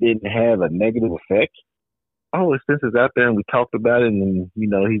that didn't have a negative effect? Oh, since it's out there and we talked about it, and he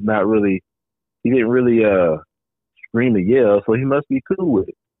didn't really scream and yell, so he must be cool with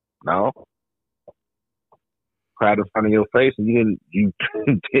it. No. Cried in front of your face, and you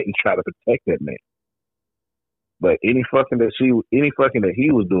didn't try to protect that man. But any fucking that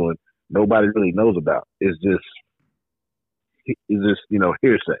he was doing, nobody really knows about. It's just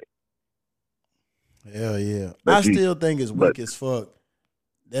hearsay. Hell yeah. I still think it's weak as fuck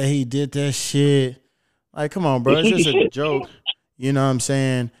that he did that shit. Like, come on, bro. It's just a joke. You know what I'm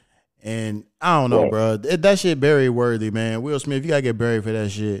saying? And I don't know, bro. That shit buried worthy, man. Will Smith, you gotta get buried for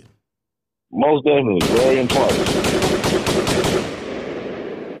that shit. Most definitely. Very important.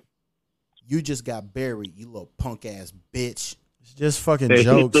 You just got buried, you little punk ass bitch. It's just fucking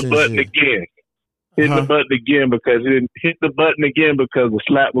jokes. Hit the button again. Hit the button again because he didn't hit the button again because the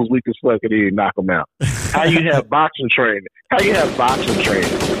slap was weak as fuck and he didn't knock him out. How you have boxing training? Like,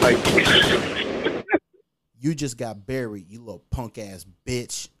 you just got buried, you little punk ass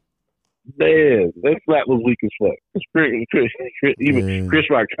bitch. Man, that slap was weak as fuck. Even Chris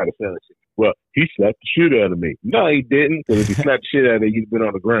Rock tried to sell it. Well, he slapped the shit out of me. No, he didn't. Because if he slapped the shit out of you, he'd been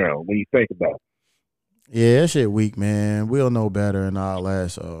on the ground. When you think about it. Yeah, that shit weak, man. We'll know better and all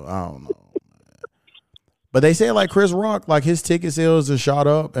that, so I don't know. But they say like Chris Rock, like his ticket sales are shot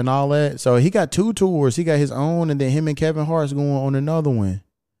up and all that. So he got 2 tours. He got his own, and then him and Kevin Hart's going on another one.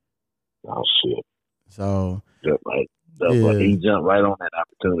 Oh shit! So he jumped right on that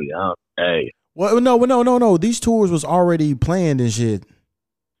opportunity. Hey, well, no. These tours was already planned and shit.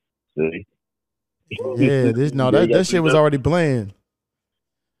 See? Yeah, that shit was already planned.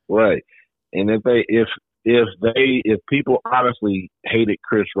 Right, and if people honestly hated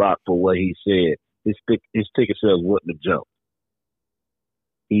Chris Rock for what he said, his ticket sales wouldn't have jumped.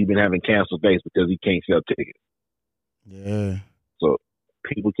 He's been having canceled dates because he can't sell tickets. Yeah. So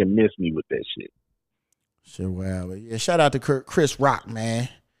people can miss me with that shit. Shit, wow. But yeah, shout out to Chris Rock, man.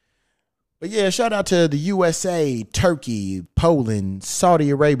 But yeah, shout out to the USA, Turkey, Poland,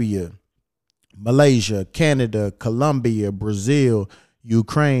 Saudi Arabia, Malaysia, Canada, Colombia, Brazil,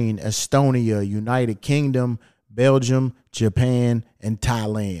 Ukraine, Estonia, United Kingdom, Belgium, Japan, and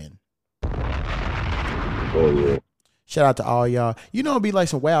Thailand. Oh, yeah. Shout out to all y'all. You know, it'd be like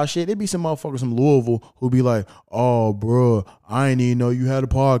some wild shit. It'd be some motherfuckers from Louisville who be like, oh, bro, I ain't even know you had a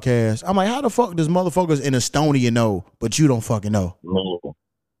podcast. I'm like, how the fuck does motherfuckers in Estonia know, but you don't fucking know? Man.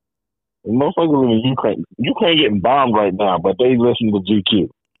 Motherfuckers in Ukraine getting bombed right now, but they listen to GQ.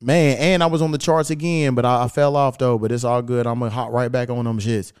 Man, and I was on the charts again, but I fell off, though, but it's all good. I'm going to hop right back on them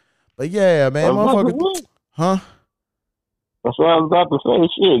shits. But yeah, man, motherfuckers. Huh? That's what I was about to say.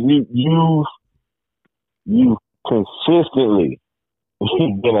 Shit, you consistently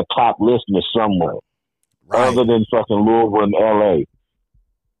been a top listener somewhere, right, other than fucking Louisville and LA.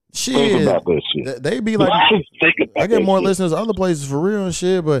 Shit, think about that shit. They be like, I get more listeners other places for real and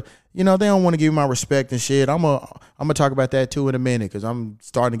shit, but you know they don't want to give me my respect and shit. I'm gonna talk about that too in a minute because I'm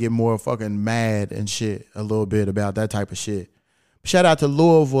starting to get more fucking mad and shit a little bit about that type of shit. Shout out to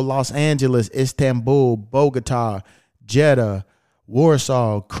Louisville, Los Angeles, Istanbul, Bogota, Jeddah,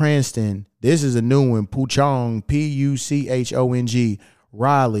 Warsaw, Cranston. This is a new one. Puchong, Puchong,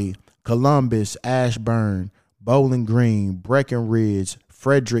 Raleigh, Columbus, Ashburn, Bowling Green, Breckenridge,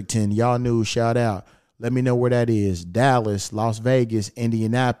 Fredericton. Y'all knew, shout out. Let me know where that is. Dallas, Las Vegas,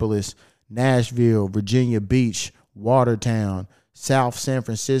 Indianapolis, Nashville, Virginia Beach, Watertown, South San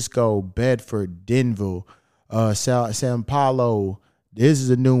Francisco, Bedford, Denver, Sao Paulo. This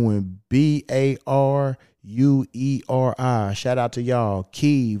is a new one. Barueri. Shout out to y'all.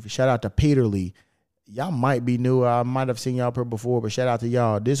 Kiev. Shout out to Peterlee. Y'all might be new. I might have seen y'all up here before, but shout out to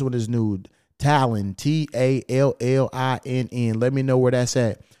y'all. This one is new. Tallinn. Tallinn. Let me know where that's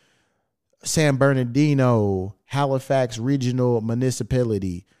at. San Bernardino, Halifax Regional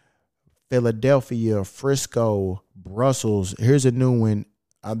Municipality, Philadelphia, Frisco, Brussels. Here's a new one.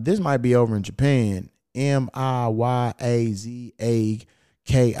 This might be over in Japan. Miyazaki.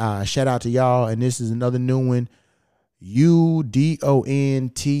 Shout out to y'all. And this is another new one. Udonthani.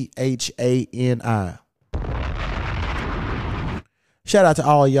 Shout out to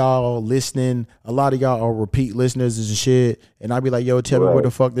all y'all listening. A lot of y'all are repeat listeners and shit. And I'll be like, yo, tell me where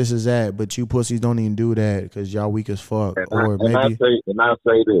the fuck this is at. But you pussies don't even do that because y'all weak as fuck. I'll say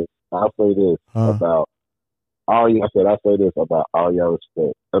this about all you. I say this about all your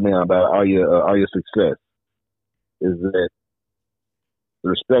respect. About all your success is that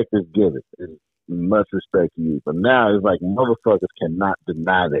respect is given. It's much respect to you. But now it's like motherfuckers cannot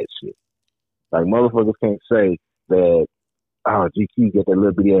deny that shit. Like motherfuckers can't say that, oh, GQ get that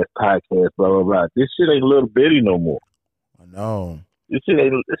little bitty ass podcast, blah blah blah. This shit ain't little bitty no more. I know. This shit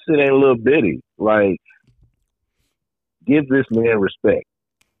ain't little bitty. Like, give this man respect.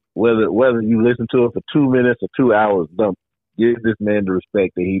 Whether you listen to it for 2 minutes or 2 hours, don't give this man the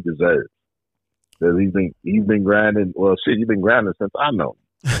respect that he deserves. Because he's been grinding. Well, shit, you've been grinding since I know.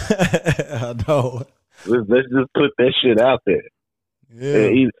 I know. Let's just put that shit out there.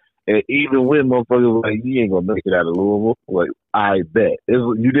 Yeah. And even when motherfuckers like, you ain't gonna make it out of Louisville, like, I bet.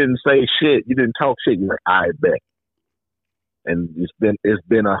 You didn't say shit. You didn't talk shit. You're like, I bet. And it's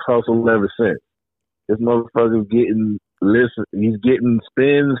been a hustle ever since. This motherfucker's he's getting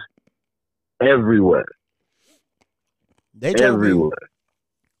spins everywhere. They told me,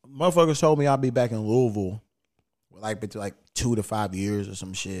 motherfuckers told me I'll be back in Louisville like 2 to 5 years or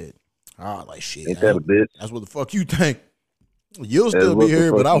some shit. Oh, like shit. Ain't that a bitch? That's what the fuck you think. You'll still be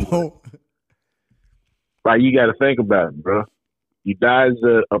here, but I won't. Like, you got to think about it, bro. You dodged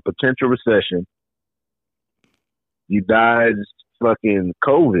a potential recession. You dodged fucking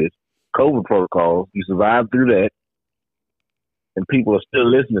COVID protocols. You survived through that, and people are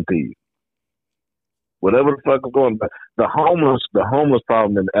still listening to you. Whatever the fuck is going on. The homeless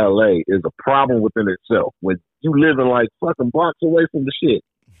problem in LA is a problem within itself. When you living like fucking blocks away from the shit.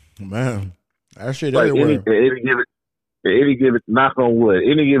 Man, that shit Like everywhere. any given knock on wood,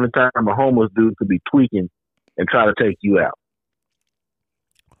 any given time a homeless dude could be tweaking and try to take you out.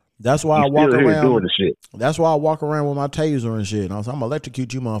 That's why You I walk still here around doing the shit. That's why I walk around with my taser and shit. And I'm gonna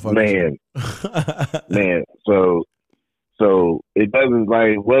electrocute you, motherfuckers. Man. So it doesn't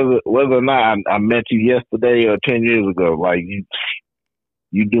like whether or not I met you yesterday or 10 years ago. Like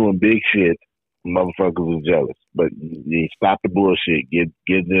you doing big shit. Motherfuckers are jealous, but you stop the bullshit. Give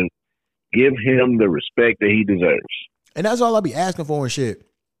him the respect that he deserves. And that's all I be asking for and shit.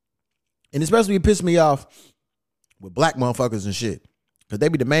 And especially it pisses me off with black motherfuckers and shit. Cause they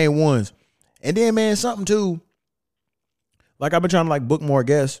be the main ones. And then, man, something too. Like I've been trying to like book more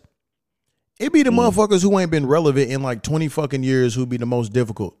guests. It be the motherfuckers who ain't been relevant in like 20 fucking years who be the most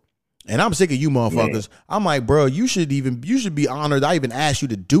difficult. And I'm sick of you motherfuckers. Man. I'm like, bro, you should be honored. I even asked you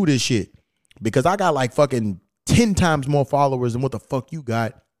to do this shit. Because I got like fucking 10 times more followers than what the fuck you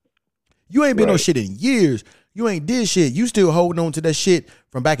got. You ain't been on shit in years. You ain't did shit. You still holding on to that shit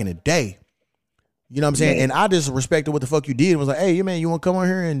from back in the day. You know what I'm saying? Man. And I just respected what the fuck you did and was like, hey, man, you want to come on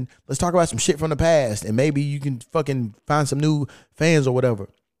here and let's talk about some shit from the past and maybe you can fucking find some new fans or whatever.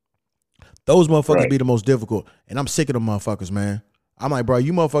 Those motherfuckers be the most difficult. And I'm sick of them motherfuckers, man. I'm like, bro,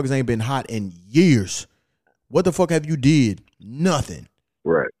 you motherfuckers ain't been hot in years. What the fuck have you did? Nothing.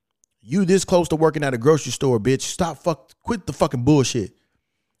 Right. You this close to working at a grocery store, bitch. Quit the fucking bullshit.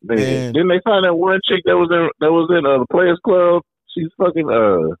 Didn't they find that one chick that was in the Players Club? She's fucking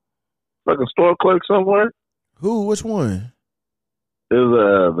store clerk somewhere. Who? Which one? It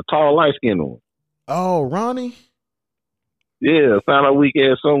was the tall light skinned one. Oh, Ronnie. Yeah, found a weak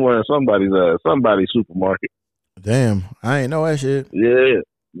ass somewhere in somebody's supermarket. Damn, I ain't know that shit. Yeah,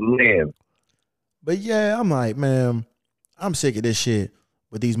 man. But yeah, I'm like, man, I'm sick of this shit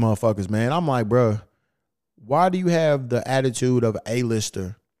with these motherfuckers, man. I'm like, bro, why do you have the attitude of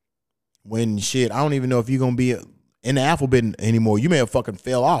A-lister when shit, I don't even know if you're going to be in the alphabet anymore. You may have fucking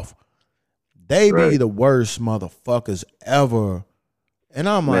fell off. They be the worst motherfuckers ever. And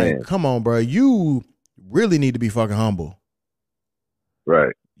I'm like, come on, bro. You really need to be fucking humble.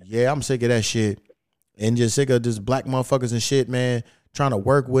 Right. Yeah, I'm sick of that shit. And just sick of just black motherfuckers and shit, man, trying to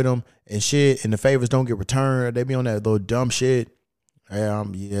work with them and shit, and the favors don't get returned. They be on that little dumb shit. Yeah,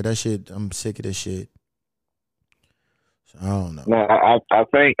 that shit, I'm sick of this shit. So, I don't know. No, I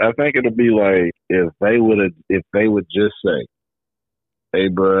think it'll be like if they would just say, hey,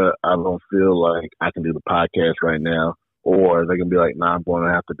 bro, I don't feel like I can do the podcast right now, or they can be like, nah, I'm going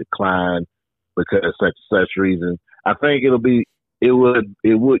to have to decline because of such and such reason. I think you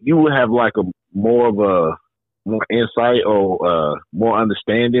would have like more insight or more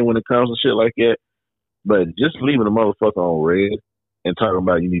understanding when it comes to shit like that. But just leaving a motherfucker on red and talking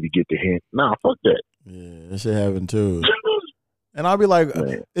about you need to get the hint. Nah, fuck that. Yeah, that shit happened too. And I'll be like,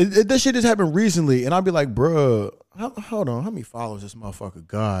 this shit just happened recently. And I'll be like, bruh, hold on, how many followers this motherfucker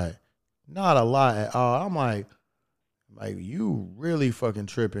got? Not a lot at all. I'm like, you really fucking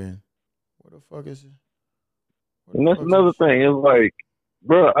tripping. What the fuck is it? And that's another thing. It's like,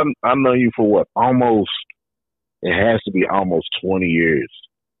 bro, I know you for what? It has to be almost 20 years.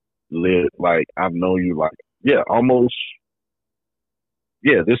 Like, I've known you almost.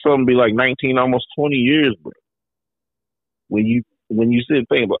 Yeah, this something be like 19, almost 20 years, bro. When you sit and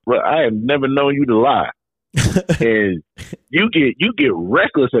think about, bro, I have never known you to lie. And you get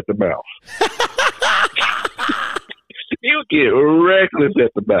reckless at the mouth. You get reckless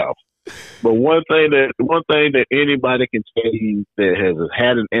at the mouth. But one thing that anybody can tell you that has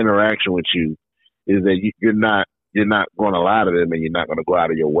had an interaction with you is that you're not going to lie to them, and you're not going to go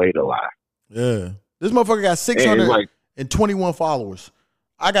out of your way to lie. Yeah, this motherfucker got 621 followers.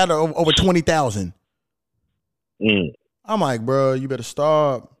 I got over 20,000. I'm like, bro, you better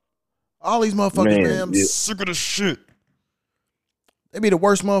stop. All these motherfuckers, man, I'm sick of this shit. They be the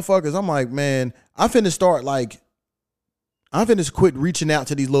worst motherfuckers. I'm like, man, I'm finna quit reaching out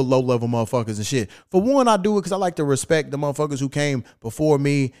to these little low-level motherfuckers and shit. For one, I do it because I like to respect the motherfuckers who came before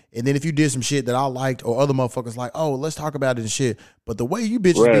me. And then if you did some shit that I liked or other motherfuckers like, oh, let's talk about it and shit. But the way you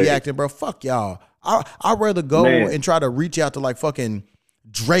bitches be acting, bro, fuck y'all. I'd rather go and try to reach out to like fucking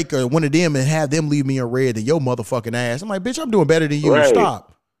Drake or one of them and have them leave me in red than your motherfucking ass. I'm like, bitch, I'm doing better than you.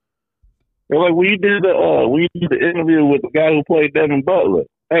 Stop. Well, like we did the interview with the guy who played Devin Butler.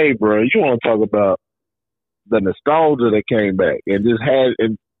 Hey, bro, you want to talk about the nostalgia that came back and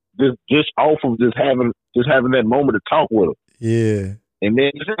just off of just having that moment to talk with him. Yeah. And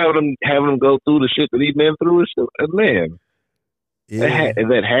then just having him go through the shit that he's been through and shit. And man. Yeah.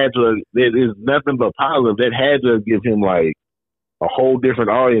 That is nothing but positive. That had to give him like a whole different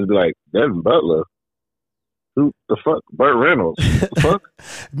audience. Be like, Devin Butler, who the fuck? Burt Reynolds, the fuck?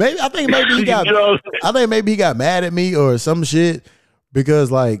 I think maybe he got. You know? I think maybe he got mad at me or some shit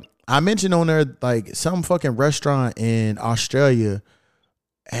because like I mentioned on there like some fucking restaurant in Australia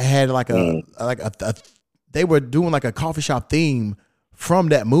had like a they were doing like a coffee shop theme from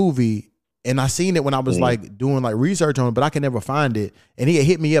that movie. And I seen it when I was like doing like research on it, but I could never find it. And he had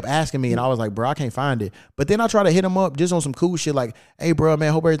hit me up asking me, and I was like, bro, I can't find it. But then I try to hit him up just on some cool shit like, hey, bro,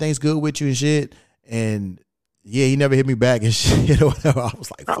 man, hope everything's good with you and shit. And yeah, he never hit me back and shit or whatever. I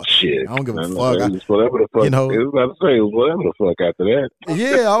was like, fuck, shit. I don't give a fuck. Whatever the fuck. You know, I was about to say, it was whatever the fuck after that.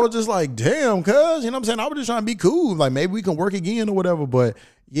 Yeah, I was just like, damn, cuz, you know what I'm saying? I was just trying to be cool. Like, maybe we can work again or whatever. But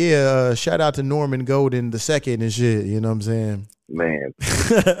yeah, shout out to Norman Golden the second and shit. You know what I'm saying? Man.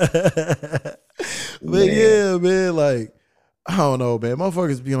 But yeah, man, like, I don't know, man.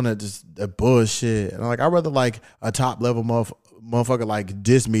 Motherfuckers be on that bullshit. And like, I'd rather like a top level motherfucker like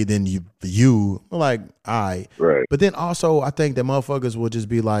diss me than you. Like, all right. Right. But then also, I think that motherfuckers will just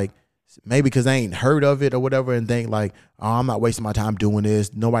be like, maybe because they ain't heard of it or whatever, and think like, oh, I'm not wasting my time doing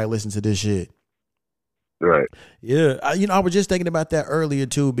this. Nobody listens to this shit. Right. Yeah. I was just thinking about that earlier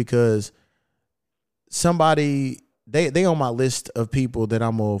too, because somebody, they on my list of people that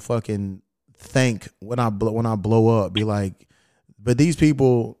I'm gonna fucking thank when I blow up. Be like, but these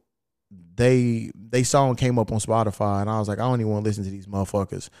people, they song came up on Spotify, and I was like, I don't even want to listen to these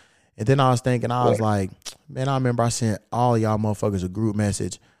motherfuckers. And then I was thinking, I was like, man, I remember I sent all y'all motherfuckers a group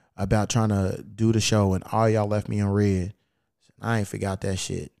message about trying to do the show, and all y'all left me on red. I ain't forgot that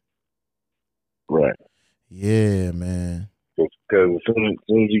shit. Right. Yeah, man. Because as soon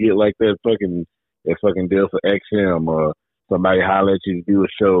as you get like that fucking deal for XM or somebody holler at you to do a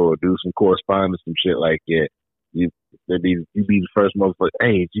show or do some correspondence, some shit like that, you be the first motherfucker.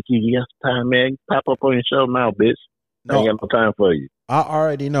 Hey, you got some time, man? Pop up on your show now, bitch. I ain't got no time for you. I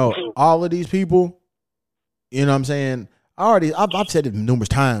already know all of these people. You know what I'm saying? I've said it numerous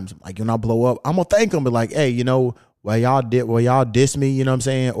times. Like, when I blow up, I'm gonna thank them. But like, hey, you know, while y'all diss me, you know what I'm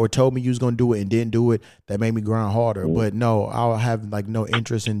saying, or told me you was gonna do it and didn't do it, that made me grind harder. But no, I'll have like no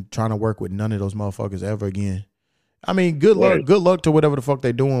interest in trying to work with none of those motherfuckers ever again. I mean, good luck to whatever the fuck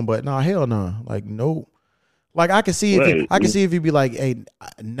they doing, but nah, hell no. Like, no. Like, I can see if you'd be like, hey,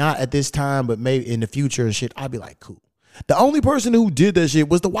 not at this time, but maybe in the future and shit, I'd be like, cool. The only person who did that shit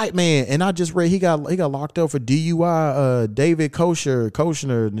was the white man, and I just read he got locked up for DUI. David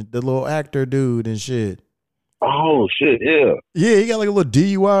Koshner, the little actor dude and shit. Oh shit, yeah. Yeah, he got like a little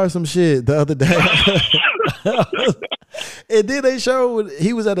DUI or some shit the other day. And then they showed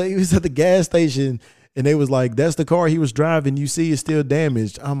he was at the gas station, and they was like, that's the car he was driving. You see, it's still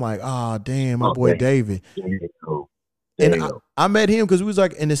damaged. I'm like, oh damn, my boy David. And I met him because we was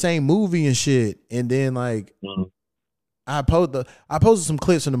like in the same movie and shit. And then like I posted some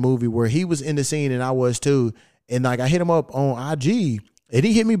clips in the movie where he was in the scene and I was too. And like I hit him up on IG. And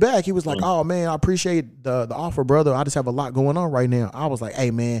he hit me back. He was like, oh, man, I appreciate the offer, brother. I just have a lot going on right now. I was like,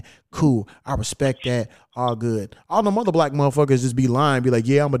 hey, man, cool. I respect that. All good. All them other black motherfuckers just be lying, be like,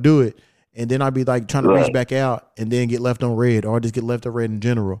 yeah, I'm going to do it. And then I'd be like trying to reach back out and then get left on red, or just get left on red in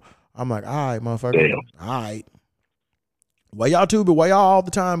general. I'm like, all right, motherfucker. Damn. All right. Why y'all all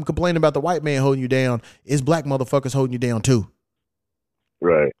the time complaining about the white man holding you down? It's black motherfuckers holding you down too.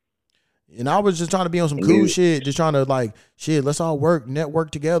 Right. And I was just trying to be on some cool shit, just trying to like, shit, let's all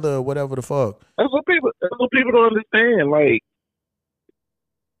network together, or whatever the fuck. That's what people don't understand. Like,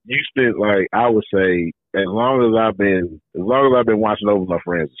 you spent, like, I would say, as long as I've been watching over my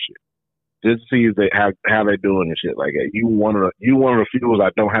friends and shit, just to see how they're doing and shit like that. You one of the few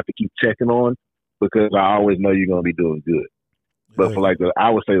I don't have to keep checking on, because I always know you're gonna be doing good. But for like I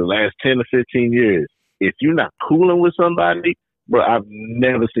would say the last 10 to 15 years, if you're not cooling with somebody, bro, I've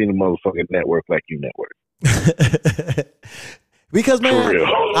never seen a motherfucking network like you network. Because, man,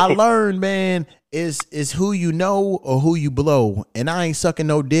 I learned, man, is who you know or who you blow. And I ain't sucking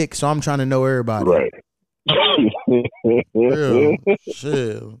no dick, so I'm trying to know everybody. Right. Real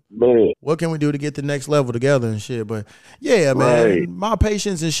shit. Man. What can we do to get the next level together and shit? But yeah, man, my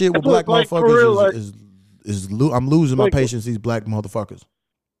patience and shit with black motherfuckers I'm losing my patience with these black motherfuckers.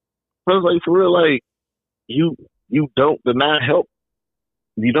 I was like, for real, like, you don't deny help.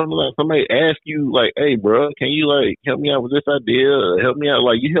 You don't let somebody ask you, like, hey, bro, can you, like, help me out with this idea? Or help me out.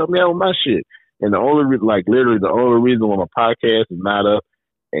 Like, you help me out with my shit. And the only reason why my podcast is not up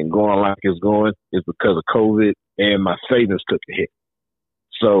and going like it's going is because of COVID, and my savings took a hit.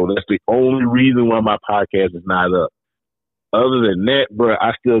 So that's the only reason why my podcast is not up. Other than that, bro,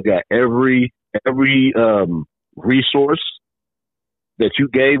 I still got every resource that you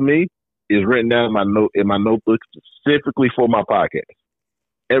gave me is written down in my notebook specifically for my podcast.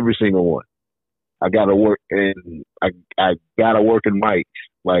 Every single one. I gotta work and I gotta work in mic.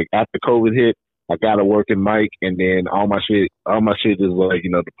 Like after COVID hit, I gotta work in mic, and then all my shit is like,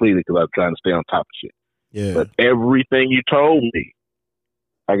 depleted because I'm trying to stay on top of shit. Yeah. But everything you told me,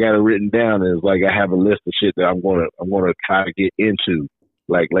 I got it written down. Is like I have a list of shit that I'm gonna try to get into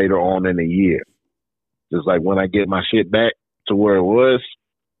like later on in the year. Just like when I get my shit back to where it was,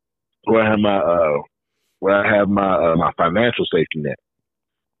 where I have my financial safety net.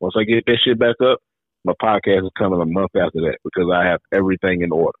 Once I get that shit back up, my podcast is coming a month after that because I have everything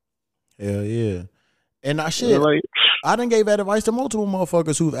in order. Hell yeah. And I done gave that advice to multiple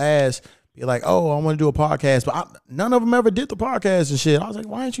motherfuckers who've asked, be like, oh, I want to do a podcast, but none of them ever did the podcast and shit. I was like,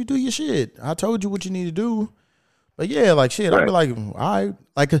 why didn't you do your shit? I told you what you need to do. But yeah, like shit, right. I'd be like, all right,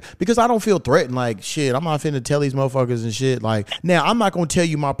 like, because I don't feel threatened. Like shit, I'm not finna tell these motherfuckers and shit. Like now, I'm not gonna tell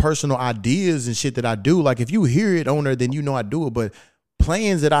you my personal ideas and shit that I do. Like if you hear it on there, then you know I do it. But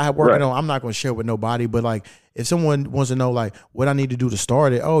plans that I have working on, I'm not gonna share with nobody. But like, if someone wants to know like what I need to do to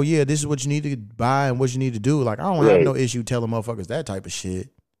start it, oh yeah, this is what you need to buy and what you need to do. Like I don't have no issue telling motherfuckers that type of shit.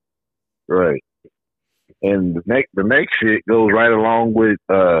 Right. And the next shit goes right along with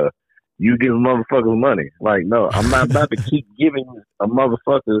you giving motherfuckers money. Like, no, I'm not about to keep giving a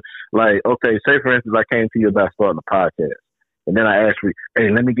motherfucker, like, okay, say for instance, I came to you about starting a podcast. And then I asked you,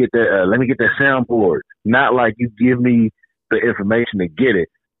 hey, let me get that soundboard. Not like you give me the information to get it.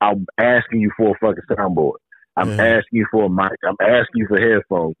 I'm asking you for a fucking soundboard. I'm asking you for a mic. I'm asking you for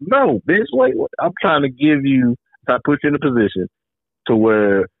headphones. No, bitch, wait. I'm trying to put you in a position to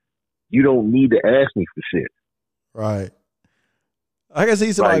where you don't need to ask me for shit. Right. I can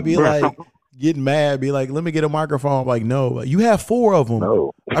see somebody be like getting mad, be like, let me get a microphone. I'm like, no, you have 4 of them.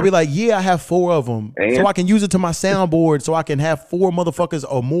 No. I'd be like, yeah, I have 4 of them. And? So I can use it to my soundboard so I can have 4 motherfuckers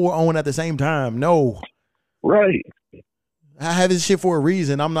or more on at the same time. No. Right. I have this shit for a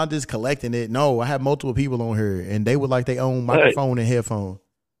reason. I'm not just collecting it. No, I have multiple people on here and they would like their own microphone and headphone.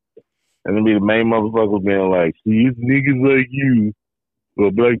 And then be the main motherfuckers being like, see, it's niggas like you.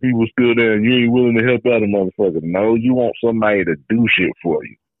 But black people still there and you ain't willing to help out a motherfucker. No, you want somebody to do shit for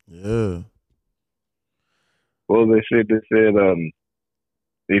you. Yeah. What was that shit that said,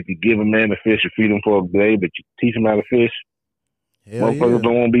 if you give a man a fish, you feed him for a day, but you teach him how to fish, motherfuckers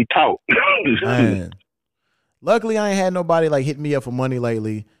don't want to be taught. Man. Luckily, I ain't had nobody like hit me up for money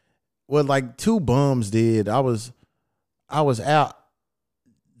lately. Well, like 2 bums did. I was out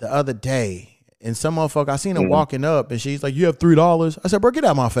the other day. And some motherfucker, I seen her walking up, and she's like, you have $3? I said, bro, get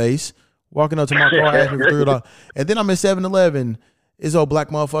out of my face. Walking up to my car, asking for $3. And then I'm in 7-Eleven. This old black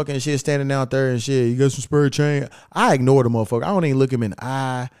motherfucker and shit standing out there and shit. You got some spare chain? I ignore the motherfucker. I don't even look him in the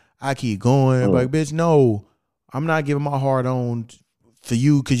eye. I keep going. Like, bitch, no. I'm not giving my heart on for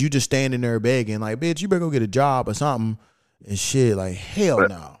you because you just standing there begging. Like, bitch, you better go get a job or something and shit. Like, hell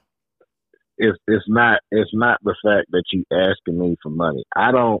no. It's not the fact that you asking me for money.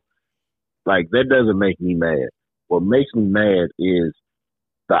 I don't. Like, that doesn't make me mad. What makes me mad is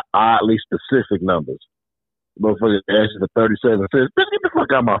the oddly specific numbers. Motherfuckers asking for 37 cents. Bitch, get the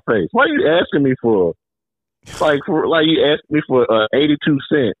fuck out of my face. Why are you asking me for you asking me for 82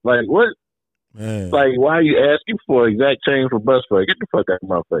 cents? Like, what? Man. Like, why are you asking for exact change for bus fare? Get the fuck out of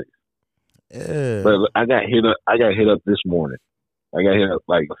my face. Yeah. But I got hit up this morning. I got hit up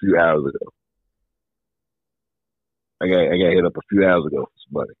like a few hours ago. I got hit up a few hours ago for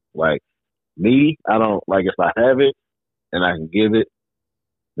some money. Like, me, I don't, like, if I have it and I can give it,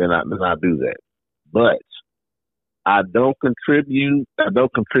 then I do that. But I don't contribute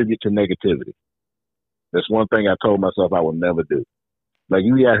to negativity. That's one thing I told myself I would never do. Like,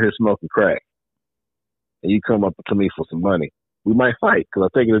 you out here smoking crack and you come up to me for some money, we might fight because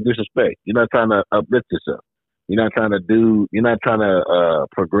I take it as disrespect. You're not trying to uplift yourself. You're not trying to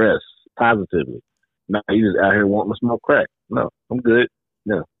progress positively. No, you just out here wanting to smoke crack. No, I'm good.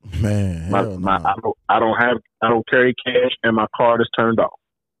 No, man. I don't carry cash, and my card is turned off.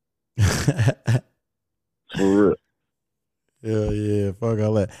 For real. Yeah. Fuck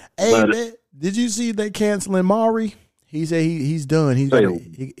all that. Hey, man, did you see they canceling Maury? He said he's done.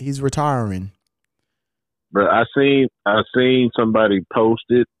 He's retiring. But I seen somebody post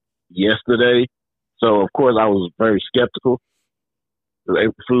it yesterday, so of course I was very skeptical. It was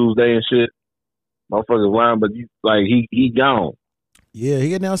April Fool's Day and shit. Motherfuckers lying, but he gone. Yeah,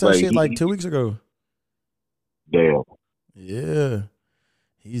 he announced that shit like 2 weeks ago. Damn. Yeah.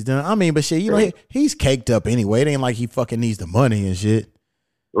 He's done. I mean, but shit, you know, he's caked up anyway. It ain't like he fucking needs the money and shit.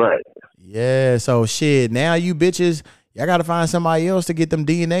 Right. Yeah, so shit, now you bitches, y'all got to find somebody else to get them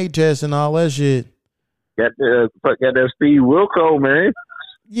DNA tests and all that shit. got that Steve Wilco, man.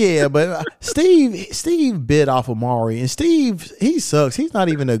 Yeah, but Steve bit off of Maury, and Steve, he sucks. He's not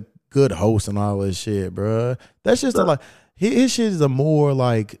even a good host and all this shit, bro. That's just his shit is a more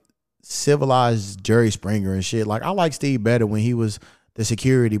like civilized Jerry Springer and shit. Like I like Steve better when he was the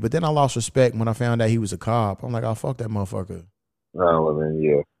security, but then I lost respect when I found out he was a cop. I'm like, oh fuck that motherfucker. Oh, well, then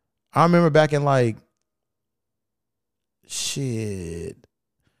yeah. I remember back in like shit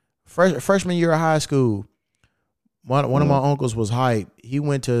freshman year of high school. One of my uncles was hype. He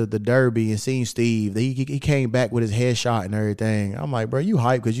went to the Derby and seen Steve. He came back with his headshot and everything. I'm like, bro, you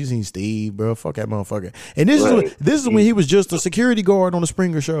hype because you seen Steve, bro. Fuck that motherfucker. And this is when he was just a security guard on the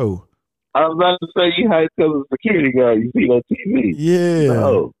Springer Show. I was about to say you hype because of security guard. You see on TV. Yeah.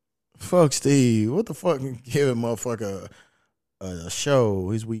 No. Fuck Steve. What the fuck? Give a motherfucker a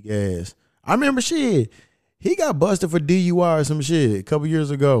show. His weak ass. I remember shit. He got busted for DUI or some shit a couple years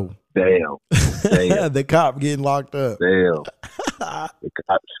ago. Damn. The cop getting locked up. Damn. The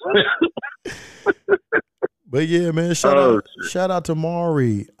cops. But yeah, man, shout out to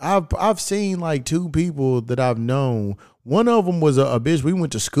Maury. I've seen like two people that I've known. One of them was a bitch we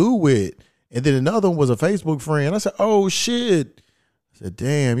went to school with, and then another one was a Facebook friend. I said, "Oh shit!" I said,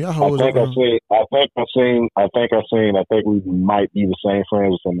 "Damn, y'all hoes." I think we might be the same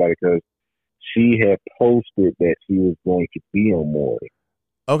friends with somebody because she had posted that she was going to be on Maury.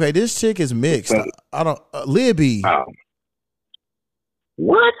 Okay, this chick is mixed. I don't Libby.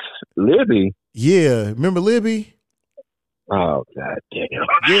 What? Libby? Yeah, remember Libby? Oh god damn.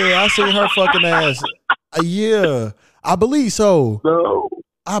 Yeah, I seen her fucking ass. Yeah, I believe so. No,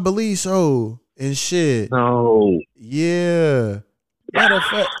 I believe so. And shit. No. Yeah. Matter of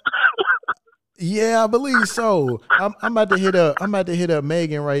fact. Yeah, I believe so. I'm about to hit up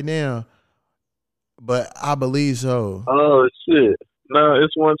Megan right now. But I believe so. Oh shit. No,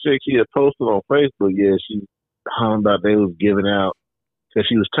 it's one chick he had posted on Facebook. Yeah, she found out they was giving out because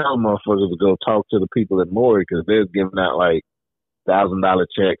she was telling motherfuckers to go talk to the people at Maury because they was giving out like $1,000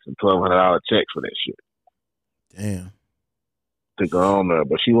 checks and $1,200 checks for that shit. Damn. To go on there,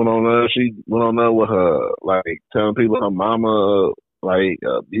 but she went on there. She went on there with her like telling people her mama like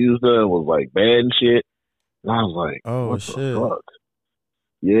abused her and was like bad and shit. And I was like, oh what shit. The fuck?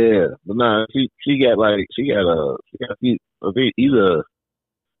 Yeah, but nah, she got either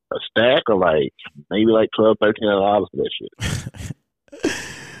a stack or like maybe like $1,200-$1,300 for that shit.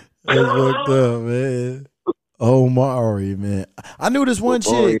 That's fucked up, man. Oh, Maury, man. I knew this one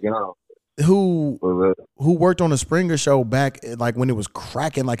chick who worked on a Springer show back like when it was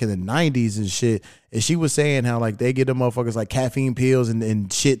cracking like in the 90s and shit. And she was saying how like they get them motherfuckers like caffeine pills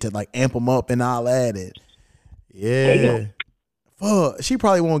and shit to like amp them up and all that. And yeah. Fuck. She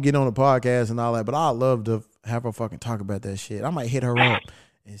probably won't get on the podcast and all that, but I'd love to have her fucking talk about that shit. I might hit her up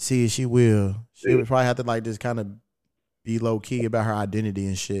and see if she will. She would probably have to like just kind of be low key about her identity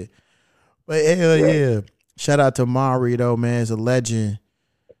and shit. But hell yeah. Shout out to Maury though, man. It's a legend.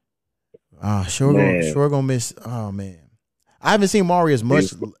 Sure gonna miss. Oh man, I haven't seen Maury as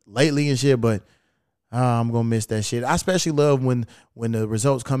much lately and shit, but I'm gonna miss that shit. I especially love when the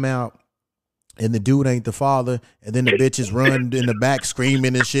results come out and the dude ain't the father, and then the bitches run in the back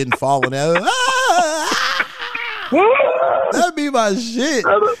screaming and shit and falling out. That'd be my shit.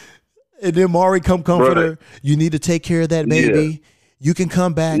 And then Maury comfort her. You need to take care of that baby. Yeah. You can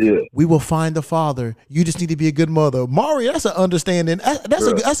come back. Yeah. We will find the father. You just need to be a good mother. Maury, that's an understanding.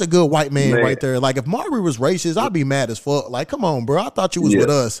 That's a good white man right there. Like if Maury was racist, I'd be mad as fuck. Like, come on, bro. I thought you was with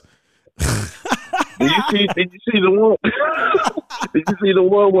us. Did you see the one? Did you see the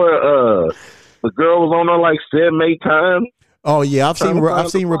one where the girl was on there like 7-8 times? Oh yeah, I've seen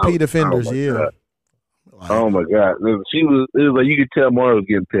repeat offenders. Oh, yeah. Like, oh my god, it was like you could tell Maury was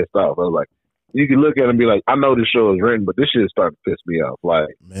getting pissed off. I was like, you can look at it and be like, I know this show is written, but this shit started to piss me off.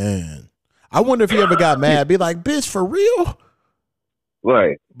 Like, man, I wonder if he ever got mad. Be like, bitch, for real?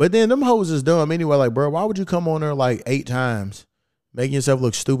 Right. But then them hoes is dumb anyway. Like, bro, why would you come on there like 8 times, making yourself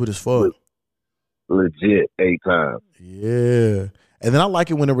look stupid as fuck? Legit 8 times. Yeah. And then I like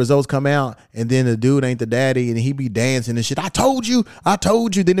it when the results come out and then the dude ain't the daddy and he be dancing and shit. I told you.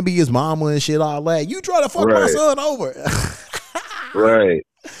 Then it be his mama and shit all that. You try to fuck my son over. Right.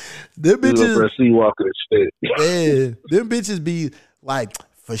 Them bitches. Walking and shit. Man, them bitches be like,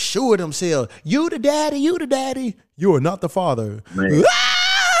 for sure themselves. You the daddy. You are not the father. Man.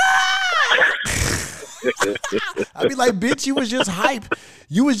 I be like, bitch, you was just hype.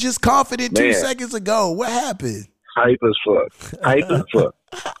 You was just confident 2 seconds ago. What happened? Hype as fuck.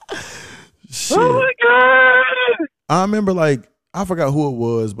 Shit. Oh my god! I remember like I forgot who it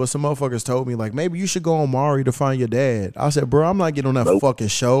was, but some motherfuckers told me like maybe you should go on Maury to find your dad. I said, bro, I'm not getting on that fucking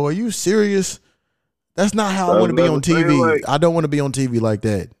show. Are you serious? That's not how I want to be on TV. Like, I don't want to be on TV like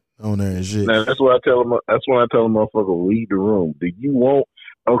that on there and shit. now that's what I tell them. That's when I tell them, motherfucker, read the room. Do you want?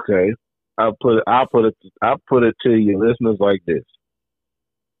 Okay, I'll put it to your listeners like this.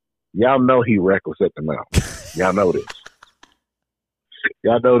 Y'all know he reckless at the mouth. Y'all know this.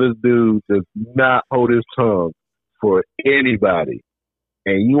 Y'all know this dude does not hold his tongue for anybody.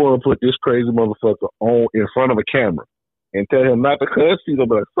 And you want to put this crazy motherfucker on in front of a camera and tell him not to cuss, he's going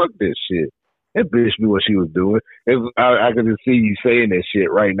to be like, fuck this shit. That bitch knew what she was doing. I can just see you saying that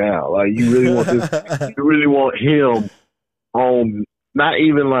shit right now. Like, you really want this, you really want him on, not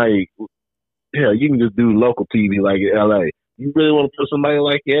even like, hell, you can just do local TV like in LA. You really want to put somebody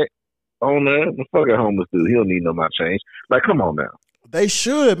like that on there? The fucking homeless dude, he don't need no more change. Like, come on now. They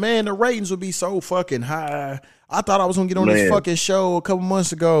should, man. The ratings would be so fucking high. I thought I was gonna get on this fucking show a couple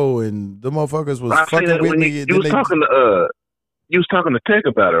months ago, and the motherfuckers was fucking with me. You was talking to Tech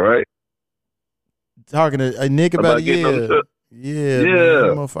about it, right? Talking to Nick about it, yeah.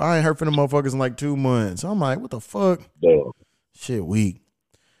 Man, I ain't heard from the motherfuckers in like 2 months. I'm like, what the fuck? Damn. Shit, weak.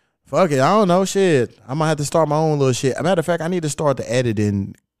 Fuck it, I don't know. Shit, I might have to start my own little shit. As a matter of fact, I need to start the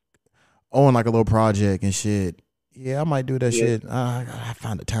editing on like a little project and shit. Yeah, I might do that shit. I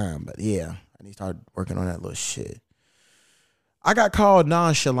found the time, but yeah, I need to start working on that little shit. I got called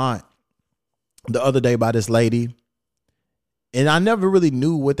nonchalant the other day by this lady, and I never really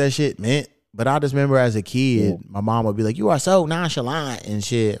knew what that shit meant, but I just remember as a kid, my mom would be like, "You are so nonchalant" and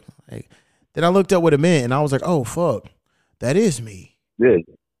shit. Like, then I looked up what it meant, and I was like, "Oh, fuck, that is me." Yeah,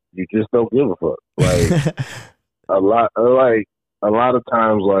 you just don't give a fuck. Like, a lot of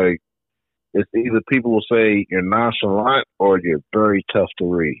times, like, it's either people will say you're nonchalant or you're very tough to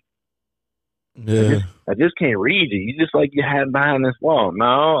read. Yeah. I just can't read you. You just like you hide behind this wall.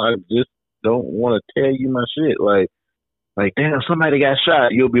 No, I just don't want to tell you my shit. Like, damn, somebody got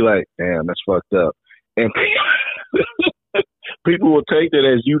shot. You'll be like, damn, that's fucked up. And people will take that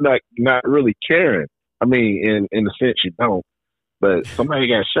as you not really caring. I mean, in the sense you don't. But somebody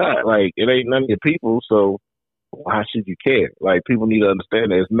got shot. Like, it ain't none of your people, so why should you care? Like, people need to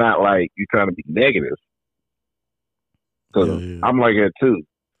understand that it's not like you're trying to be negative. Because I'm like that too.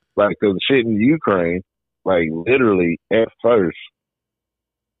 Like, the shit in Ukraine, like, literally, at first,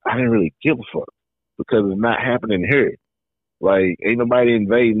 I didn't really give a fuck. Because it's not happening here. Like, ain't nobody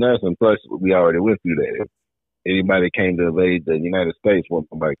invading us, and plus, we already went through that. If anybody came to invade the United States, won't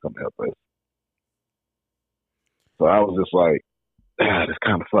nobody come help us. So I was just like, that's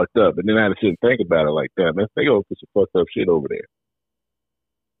kind of fucked up. And then I had to sit and think about it like, damn, man, they gonna put some fucked up shit over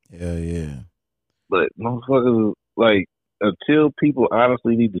there. Yeah. But motherfuckers, like, until people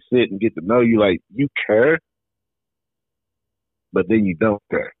honestly need to sit and get to know you, like, you care, but then you don't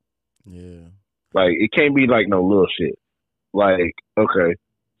care. Yeah. Like, it can't be like no little shit. Like, okay,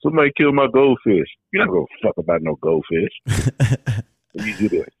 somebody killed my goldfish. You're not gonna fuck about no goldfish. You do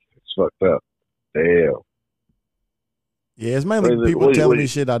that. It's fucked up. Damn. Yeah, it's mainly people telling me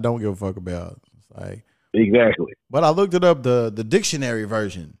shit I don't give a fuck about. It's like, exactly. But I looked it up, the dictionary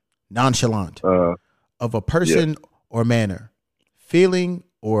version, nonchalant, of a person or manner, feeling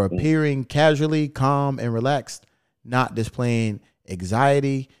or appearing casually calm and relaxed, not displaying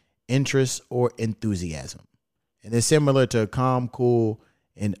anxiety, interest, or enthusiasm. And it's similar to calm, cool,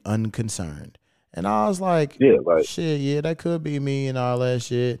 and unconcerned. And I was like, shit, yeah, that could be me and all that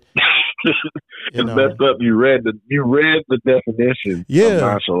shit. It's messed up. You read the definition of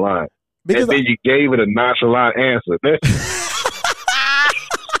nonchalant, because and then you gave it a nonchalant answer.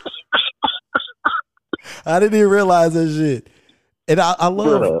 I didn't even realize that shit. And I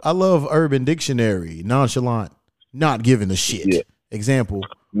love Urban Dictionary. Nonchalant, not giving a shit. Yeah. Example,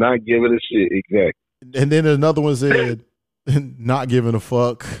 not giving a shit. Exactly. And then another one said, not giving a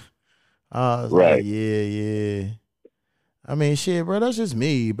fuck. I was like, yeah. I mean, shit, bro, that's just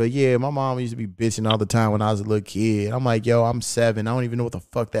me. But yeah, my mom used to be bitching all the time when I was a little kid. I'm like, yo, I'm 7. I don't even know what the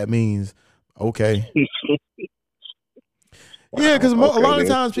fuck that means. Okay. Yeah, because a lot of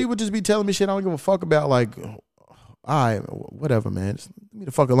times people just be telling me shit I don't give a fuck about. Like, all right, whatever, man. Just leave me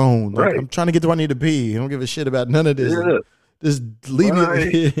the fuck alone. Like, I'm trying to get to where I need to be. I don't give a shit about none of this. Yeah. Just leave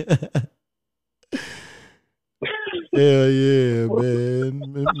me. Yeah, man.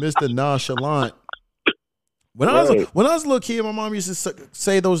 Mr. Nonchalant. When I was a little kid, my mom used to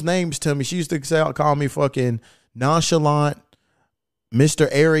say those names to me. She used to call me fucking nonchalant, Mr.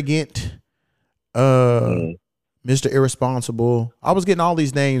 Arrogant, Mr. Irresponsible. I was getting all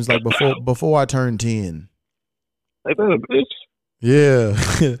these names like before I turned 10. Like that, bitch. Yeah,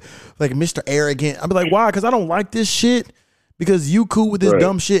 like Mr. Arrogant. I'd be like, why? Because I don't like this shit. Because you cool with this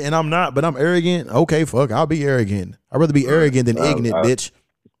dumb shit and I'm not, but I'm arrogant. Okay, fuck, I'll be arrogant. I'd rather be arrogant than ignorant, bitch.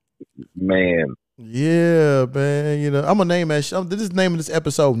 Man. Yeah, man. You know, I'm gonna name that. This is the name of this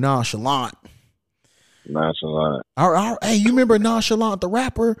episode, Nonchalant. Nonchalant. Hey, you remember Nonchalant, the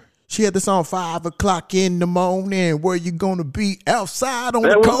rapper? She had the song 5 o'clock in the morning. Where you gonna be? Outside on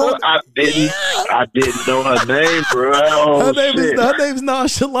the cold? I didn't know her name, bro. Oh, her name's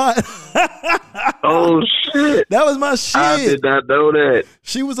Nonchalant. Oh shit. That was my shit. I did not know that.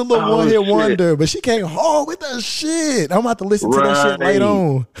 She was a little one-hit wonder, but she came hard with that shit. I'm about to listen to that shit later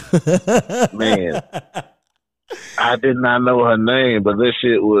on. Man. I did not know her name, but that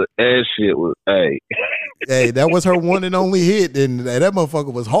shit was hey. Hey, that was her one and only hit, and that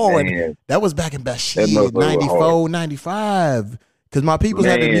motherfucker was hard. Man. That was back in 94, 95. Because my people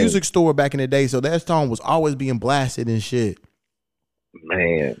had a music store back in the day, so that song was always being blasted and shit.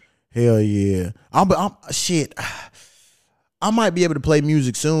 Man. Hell yeah. Shit. I might be able to play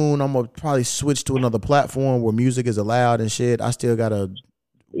music soon. I'm going to probably switch to another platform where music is allowed and shit. I still got to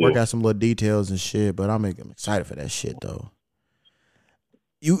work out some little details and shit, but I'm excited for that shit though.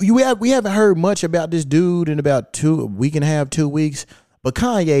 We haven't heard much about this dude in about 2 weeks, but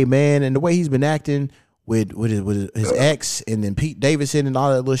Kanye, man, and the way he's been acting with his ex and then Pete Davidson and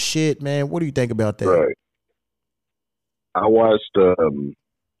all that little shit, man. What do you think about that? Right. I watched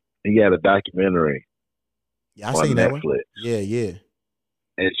he had a documentary. Yeah, I seen that Netflix. One. Yeah.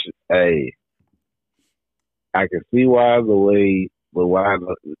 It's I can see why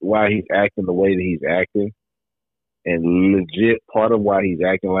he's acting the way that he's acting, and legit part of why he's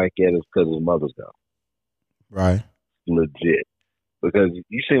acting like that is because his mother's gone. Right. Legit, because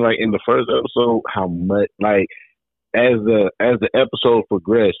you see, like in the first episode, how much like as the episode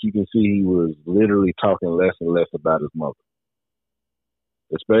progressed, you can see he was literally talking less and less about his mother.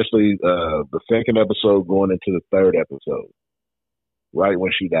 Especially the second episode going into the third episode, right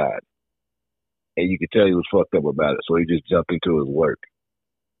when she died. And you could tell he was fucked up about it, so he just jumped into his work.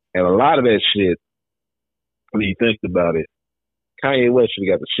 And a lot of that shit, when you think about it, Kanye West should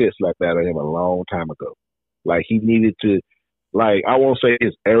have got the shit slapped out of him a long time ago. Like, he needed to, like, I won't say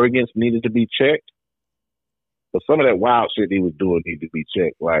his arrogance needed to be checked, but some of that wild shit he was doing needed to be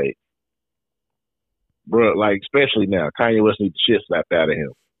checked. Like, bro, like, especially now, Kanye West needs the shit slapped out of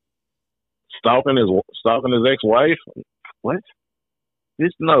him. Stalking his ex-wife? What?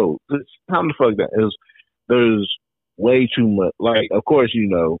 Just no. Just time to fuck that. There's way too much. Like, of course, you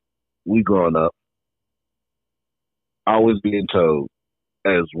know, we growing up, always being told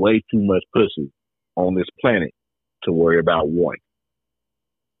there's way too much pussy on this planet to worry about one.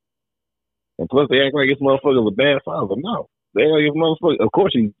 And plus, they act like this motherfucker's a bad father. No. They act like this motherfucker, of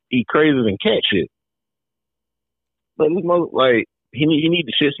course, he crazier than cat shit. But this motherfucker, like, he need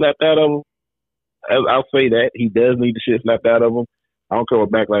the shit slapped out of him. I'll say that. He does need the shit slapped out of him. I don't care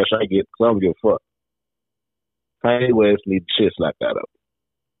what backlash I get, because I don't give a fuck. Kanye West needs the shit slapped out of him.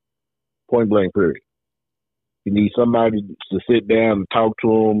 Point blank, period. You need somebody to sit down and talk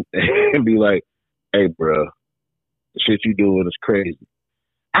to him and be like, hey, bro, the shit you doing is crazy.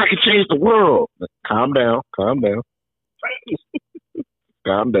 I can change the world. Calm down. Calm down.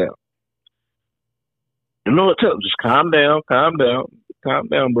 You know what? Just calm down. Calm down,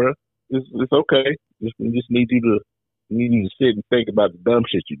 bro. It's okay. We just need you to sit and think about the dumb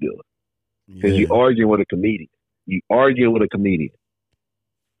shit you're doing. Because you're arguing with a comedian.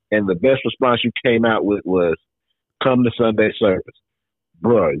 And the best response you came out with was, come to Sunday service.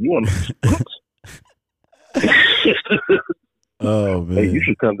 Bruh, you want to... Oh, man. Hey, you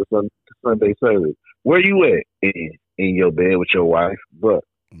should come to Sunday service. Where you at? In your bed with your wife? Bruh.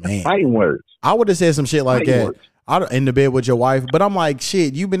 Man. Fighting words. I would have said some shit like Fighting that. In the bed with your wife, but I'm like,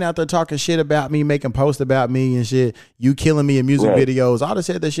 shit, you've been out there talking shit about me, making posts about me and shit. You killing me in music videos. I'd have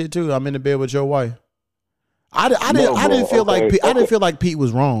said that shit too. I'm in the bed with your wife. I didn't feel like Pete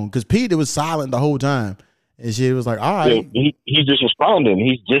was wrong, because Pete was silent the whole time and shit. Was like, all right, he's just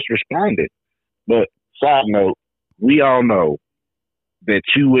responding. But side note, we all know that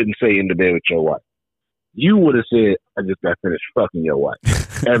you wouldn't say in the bed with your wife. You would have said, I just got finished fucking your wife.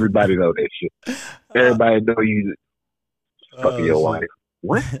 Everybody know that shit. Everybody know you fucking your wife.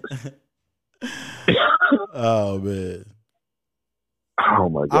 What? Oh, man. Oh,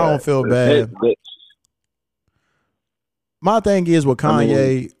 my God. I don't feel bad. My thing is where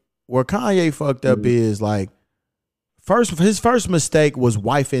Kanye fucked up is, like, his first mistake was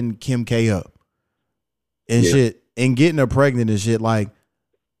wifing Kim K up and shit, and getting her pregnant and shit. Like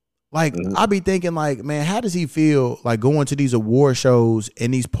I be thinking, like, man, how does he feel like going to these award shows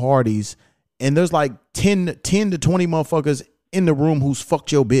and these parties, and there's like 10 to 20 motherfuckers in the room who's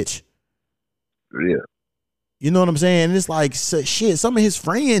fucked your bitch? Yeah. You know what I'm saying? And it's like, shit, some of his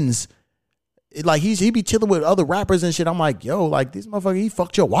friends, like, he be chilling with other rappers and shit. I'm like, yo, like, this motherfucker, he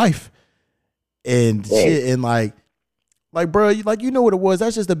fucked your wife. and shit, and like bro, like you know what it was.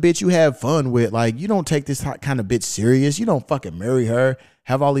 That's just a bitch you have fun with. Like you don't take this kind of bitch serious. You don't fucking marry her,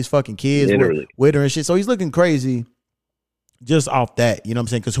 have all these fucking kids with her and shit. So he's looking crazy just off that. You know what I'm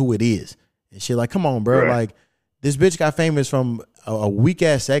saying? Because who it is and shit. Like come on, bro. Right. Like this bitch got famous from a weak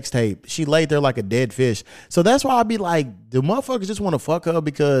ass sex tape. She laid there like a dead fish. So that's why I be like, the motherfuckers just want to fuck her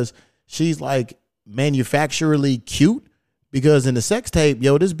because she's like manufacturally cute. Because in the sex tape,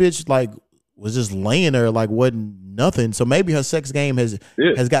 yo, this bitch like was just laying there like wasn't nothing. So maybe her sex game has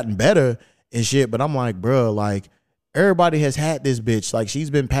gotten better and shit. But I'm like, bro, like everybody has had this bitch. Like she's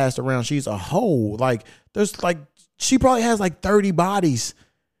been passed around. She's a hoe. Like there's like she probably has like 30 bodies.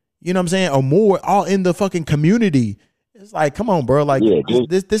 You know what I'm saying? Or more, all in the fucking community. It's like, come on, bro. Like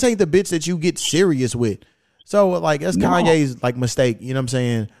this ain't the bitch that you get serious with. So like that's Kanye's like mistake. You know what I'm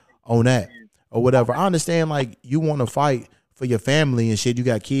saying? On that or whatever. I understand like you want to fight for your family and shit. You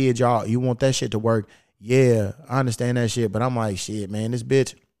got kids, y'all. You want that shit to work. Yeah, I understand that shit. But I'm like, shit, man, this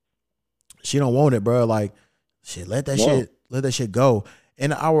bitch, she don't want it, bro. Like, shit, let that shit go.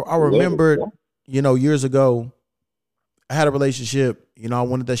 And I remembered, you know, years ago, I had a relationship. You know, I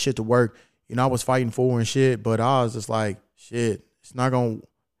wanted that shit to work. You know, I was fighting for her and shit, but I was just like, shit, it's not gonna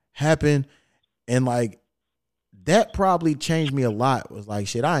happen. And like, that probably changed me a lot. It was like,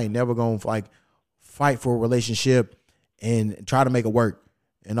 shit, I ain't never gonna like fight for a relationship and try to make it work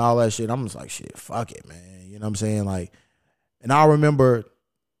and all that shit. I'm just like, shit, fuck it, man. You know what I'm saying? Like, and I remember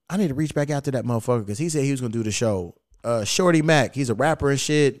I need to reach back out to that motherfucker because he said he was gonna do the show. Shorty Mac, he's a rapper and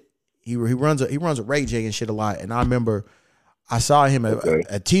shit. He runs a Ray J and shit a lot. And I remember I saw him at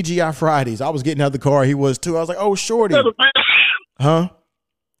TGI Fridays. I was getting out of the car. He was too. I was like, oh, Shorty. Huh?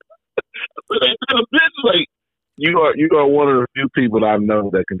 Like, you are one of the few people that I know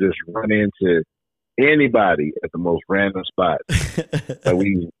that can just run into anybody at the most random spot. Like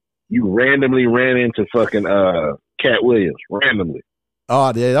you randomly ran into fucking Cat Williams randomly.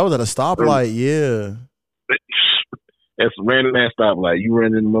 Oh yeah, that was at a stoplight. Yeah, that's a random ass stoplight. You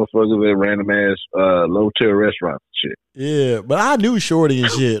ran into motherfuckers at random ass low tier restaurants and shit. Yeah, but I knew Shorty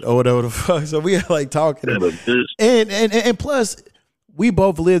and shit or whatever the fuck. So we had like talking, and plus we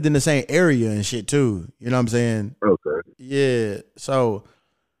both lived in the same area and shit too. You know what I'm saying? Okay. Yeah. So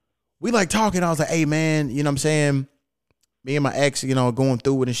we like talking. I was like, hey man, you know what I'm saying? Me and my ex, you know, going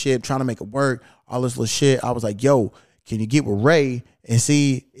through it and shit, trying to make it work, all this little shit. I was like, yo, can you get with Ray and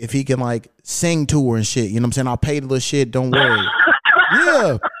see if he can like sing to her and shit? You know what I'm saying? I'll pay the little shit. Don't worry.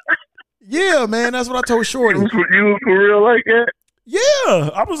 Yeah. Yeah, man. That's what I told Shorty. You for real like that? Yeah.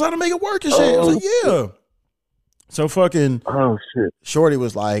 I was trying to make it work and shit. I was like, yeah. So fucking shit. Shorty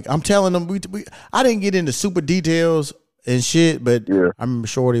was like, I'm telling them, I didn't get into super details and shit, but yeah. I remember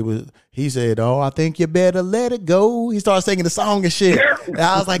Shorty he said, oh, I think you better let it go. He started singing the song and shit. And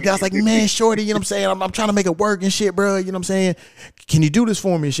I was like, man, Shorty, you know what I'm saying? I'm trying to make it work and shit, bro. You know what I'm saying? Can you do this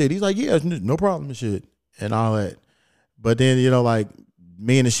for me and shit? He's like, yeah, no problem and shit. And all that. But then, you know, like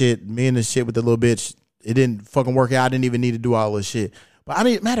me and the shit with the little bitch, it didn't fucking work out. I didn't even need to do all this shit.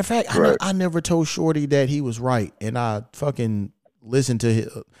 But matter of fact, I never told Shorty that he was right. And I fucking listen to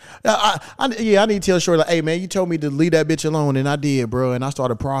him. I need to tell Shorty, like, hey man, you told me to leave that bitch alone, and I did, bro. And I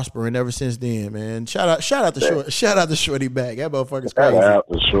started prospering ever since then, man. Shout out to Shorty Mac. That motherfucker's crazy. Shout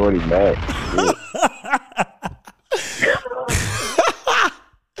out to Shorty Mac.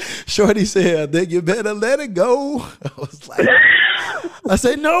 Shorty said, I think you better let it go. I was like, I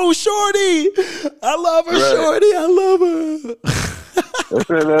said, no, Shorty. I love her, right. Shorty. I love her.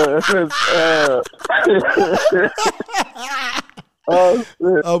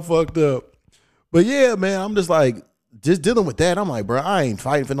 I'm fucked up. But yeah, man, I'm just like, just dealing with that. I'm like, bro, I ain't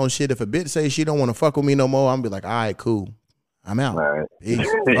fighting for no shit. If a bitch say she don't want to fuck with me no more, I'm be like, all right, cool. I'm out. Right. Peace.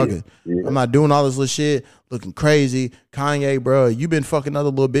 Fuck it. Yeah. I'm not doing all this little shit, looking crazy. Kanye, bro, you been fucking other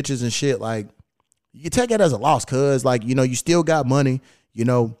little bitches and shit. Like, you take that as a loss, cuz, like, you know, you still got money, you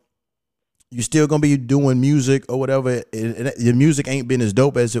know, you still gonna be doing music or whatever. Your music ain't been as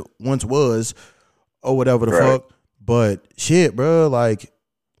dope as it once was or whatever the fuck. But shit, bro, like,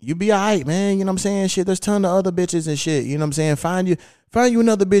 you be all right, man. You know what I'm saying? Shit, there's a ton of other bitches and shit. You know what I'm saying? Find you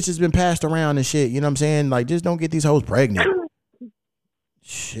another bitch that's been passed around and shit. You know what I'm saying? Like, just don't get these hoes pregnant.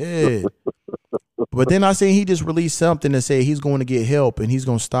 Shit. But then I seen he just released something that said he's going to get help and he's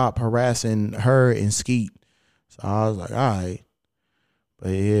going to stop harassing her and Skeet. So I was like, all right. But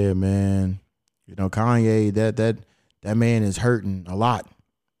yeah, man, you know, Kanye, that man is hurting a lot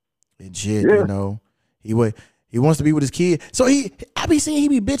and shit, you know. He wants to be with his kid. So I be seeing he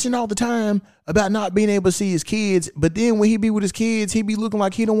be bitching all the time about not being able to see his kids. But then when he be with his kids, he be looking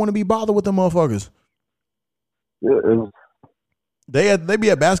like he don't want to be bothered with them motherfuckers. Yeah, They be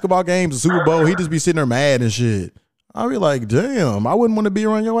at basketball games, the Super Bowl. He just be sitting there mad and shit. I'll be like, damn, I wouldn't want to be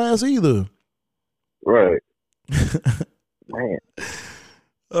around your ass either. Right. Man.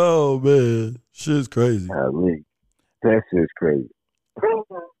 Oh man, shit's crazy. That shit's crazy.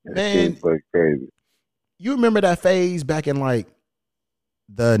 Man, shit's crazy. You remember that phase back in like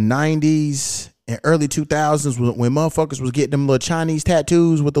the 90s and early 2000s when motherfuckers was getting them little Chinese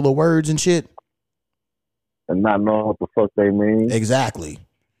tattoos with the little words and shit? And not knowing what the fuck they mean? Exactly.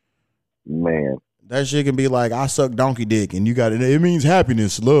 Man. That shit can be like, I suck donkey dick, and you got it. It means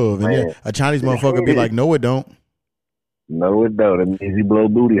happiness, love. And then a Chinese motherfucker be like, no, it don't. No, it don't. It means you blow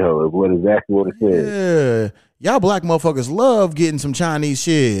booty hole. Is what exactly what it says. Yeah. Y'all black motherfuckers love getting some Chinese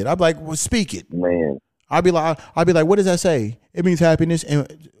shit. I'm like, well, speak it. Man. I'll be like, what does that say? It means happiness.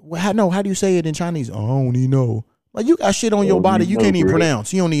 And how do you say it in Chinese? Oh, I don't even know. Like, you got shit on your body you can't even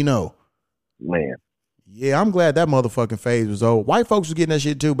pronounce. You don't even know. Man. Yeah, I'm glad that motherfucking phase was over. White folks was getting that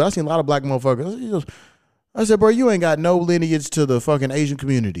shit too, but I seen a lot of black motherfuckers. I said, bro, you ain't got no lineage to the fucking Asian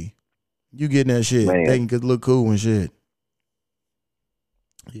community. You getting that shit. Man. They can look cool and shit.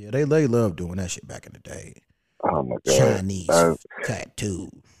 Yeah, they love doing that shit back in the day. Oh my God. Chinese tattoos.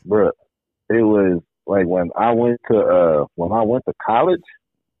 Bro, it was like when I went to college,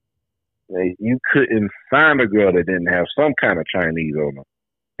 you couldn't find a girl that didn't have some kind of Chinese on them.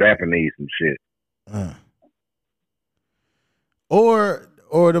 Japanese and shit. Or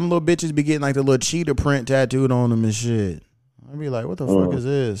them little bitches be getting like the little cheetah print tattooed on them and shit. I'd be like, what the fuck is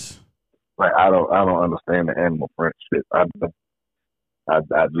this? Like I don't understand the animal print shit. I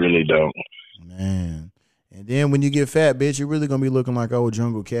really don't. Man. And then when you get fat, bitch, you're really gonna be looking like old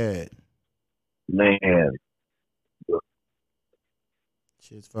Jungle Cat. Man.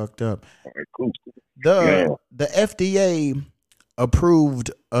 Shit's fucked up. Right, cool. The FDA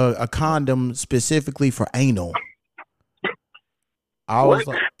approved a condom specifically for anal. I was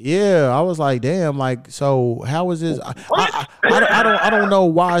like, damn, like, so how is this? I don't know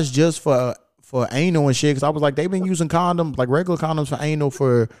why it's just for anal and shit. Cause I was like, they've been using condoms, like regular condoms for anal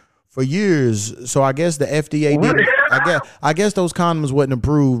for years. So I guess the FDA didn't. I guess those condoms wasn't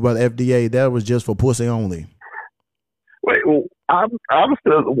approved by the FDA. That was just for pussy only. Wait, I'm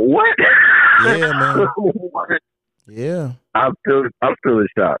still what? Yeah, man. What? Yeah. I'm still in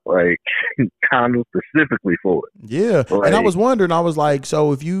shock. Like condoms specifically for it. Yeah. Like, and I was wondering, I was like,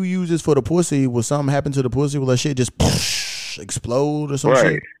 so if you use this for the pussy, will something happen to the pussy? Will that shit just explode or some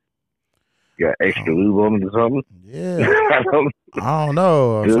shit? Got extra lube on it or something? Yeah. I don't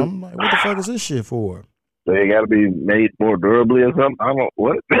know. So I'm like, what the fuck is this shit for? They got to be made more durably or something? I don't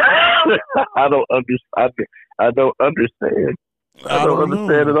what? I don't understand. I don't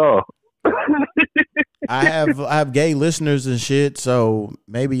understand at all. I have gay listeners and shit, so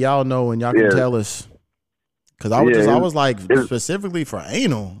maybe y'all know and y'all can tell us. Cause I was like specifically for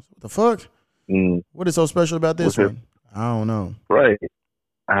anal. What the fuck? What is so special about this one? I don't know. Right.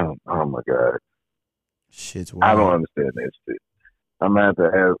 Oh my God. Shit's wild. I don't understand that shit. I'm gonna have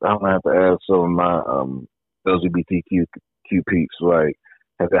to ask some of my LGBTQ peeps, like,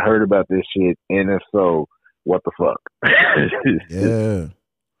 have they heard about this shit? And if so, what the fuck? Yeah.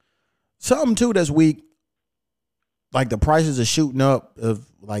 Something too that's weak. Like the prices are shooting up of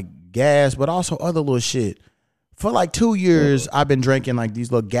like gas, but also other little shit. For like 2 years, I've been drinking like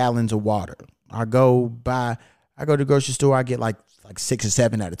these little gallons of water. I go to the grocery store, I get like 6 or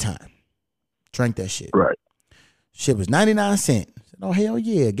 7 at a time. Drink that shit. Right. Shit was 99 cents. I said, oh, hell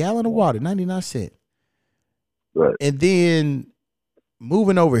yeah, a gallon of water, 99 cents. Right. And then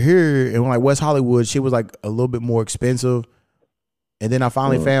moving over here in like West Hollywood, shit was like a little bit more expensive. And then I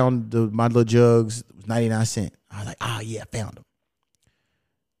finally found my little jugs. It was 99 cents. I was like, yeah, I found them.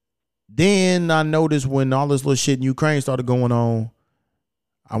 Then I noticed when all this little shit in Ukraine started going on,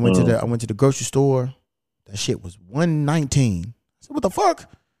 I went to the grocery store. That shit was $1.19. I said, what the fuck? I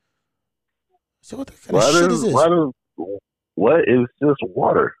said, what the kind of shit is this? What is just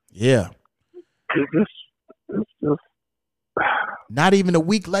water? Yeah. It's just not even a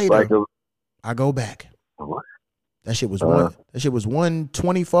week later, I go back. What? That shit was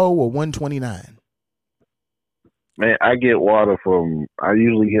 $1.24 or $1.29. Man, I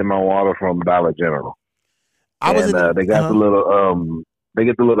usually get my water from Dollar General. They got the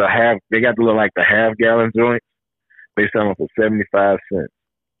half gallon joint. They sell them for 75 cents.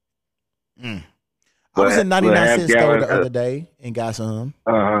 I was in 99 cent store the other day and got some.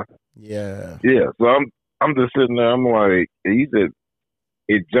 Yeah. Yeah. So I'm just sitting there. I'm like, it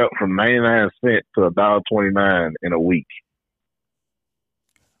jumped from 99 cents to $1.29 in a week.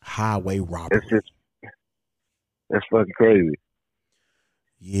 Highway robbery. That's fucking crazy.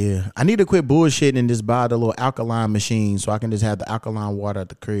 Yeah, I need to quit bullshitting and just buy the little alkaline machine so I can just have the alkaline water at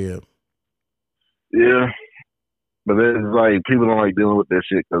the crib. Yeah, but it's like people don't like dealing with that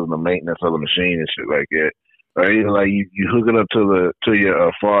shit because of the maintenance of the machine and shit like that. Or either like you hook it up to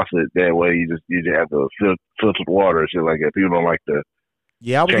your faucet that way you just have the filtered water and shit like that. People don't like to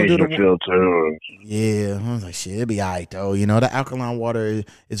Yeah, I was gonna change do the filter. Yeah, I was like, shit, it'll be alright though. You know, the alkaline water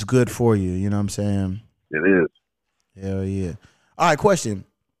is good for you. You know what I'm saying? It is. Hell yeah. All right, question.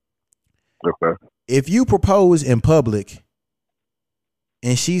 Okay. If you propose in public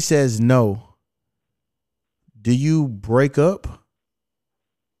and she says no, do you break up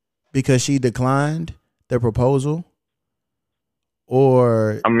because she declined the proposal?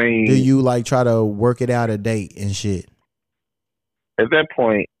 Or I mean, do you like try to work it out a date and shit? At that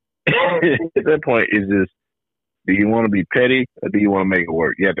point, it's just, do you want to be petty or do you want to make it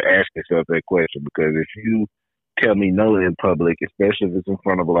work? You have to ask yourself that question, because if you tell me no in public, especially if it's in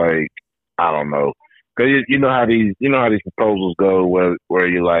front of, like, I don't know, because you know how these proposals go where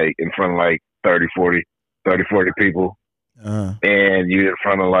you're like in front of like 30, 40 people, and you're in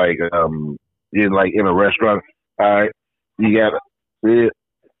front of like you're like in a restaurant. All right, you got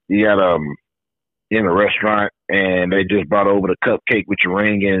in a restaurant and they just brought over the cupcake with your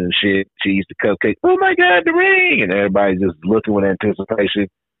ring in and shit. She eats the cupcake. Oh my God, the ring! And everybody's just looking with anticipation.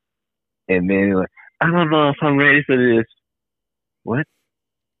 And then you're like, I don't know if I'm ready for this. What?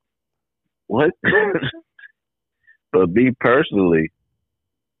 But me personally,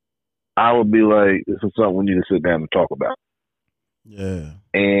 I would be like, this is something we need to sit down and talk about. Yeah.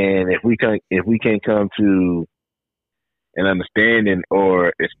 And if we can't come to an understanding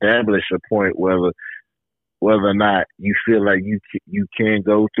or establish a point whether or not you feel like you can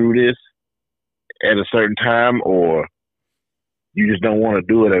go through this at a certain time, or you just don't want to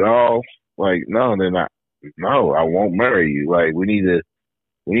do it at all, like, no, I won't marry you. Like, we need to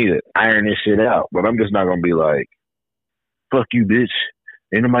iron this shit out. But I'm just not gonna be like, fuck you, bitch.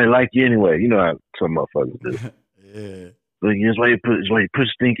 Ain't nobody like you anyway. You know how some motherfuckers do. Yeah. Like, that's why you put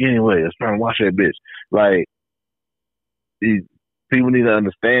stink anyway. Let's try and wash that bitch. Like, people need to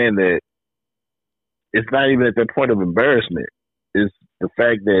understand that it's not even at the point of embarrassment. It's the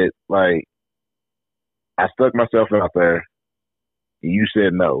fact that, like, I stuck myself out there and you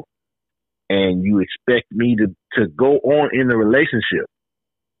said no, and you expect me to go on in the relationship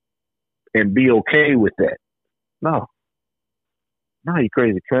and be okay with that. No, you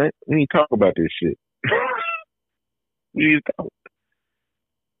crazy cunt. We need to talk about this shit. We need to talk.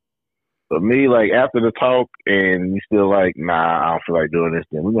 But me, like, after the talk and you still like, nah, I don't feel like doing this,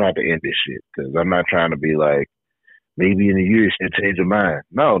 then we're going to have to end this shit. Because I'm not trying to be like, maybe in a year she'll change her mind.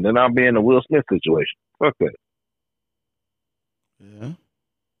 No, then I'll be in a Will Smith situation. Fuck that. Yeah.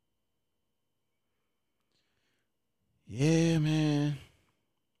 Yeah, man.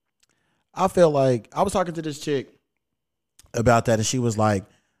 I feel like I was talking to this chick about that, and she was like,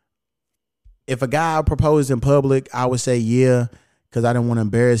 if a guy proposed in public, I would say yeah, because I didn't want to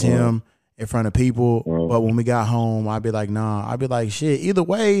embarrass him in front of people. But when we got home, I'd be like, nah. I'd be like, shit, either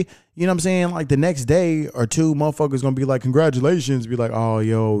way, you know what I'm saying? Like, the next day or two, motherfuckers gonna be like, congratulations. Be like, oh,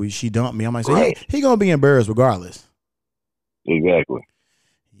 yo, she dumped me. I'm like, so he gonna be embarrassed regardless. Exactly.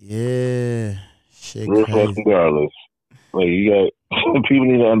 Yeah. Shit crazy. Regardless. Like, you got, people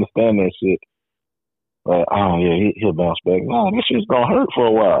need to understand that shit. Like, oh, yeah, he'll bounce back. No, this shit's gonna hurt for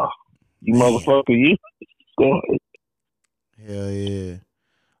a while. You motherfucker, you. It's gonna hurt. Hell yeah.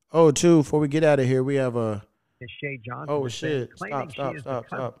 Oh, too, before we get out of here, we have a. Shay Johnson. Oh shit!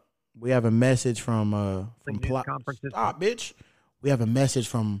 Stop! We have a message from Ply. Stop, bitch. We have a message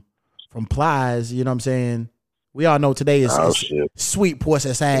from Plies. You know what I'm saying? We all know today is Sweet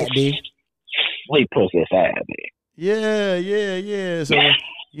Pussy Saturday. Sweet Pussy Saturday. Yeah. So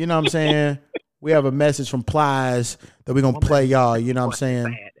you know what I'm saying? We have a message from Plies that we're gonna play y'all. You know what I'm saying?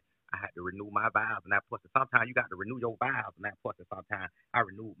 I had to renew my vows and that pussy. Sometimes you got to renew your vows and that pussy. Sometimes I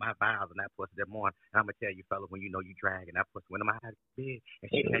renewed my vows and that pussy that morning. And I'm gonna tell you, fellas, when you know you dragging that pussy, when I'm out of bed and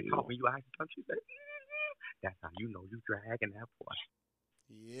she can't talk when you out of she say, that's how you know you dragging that pussy.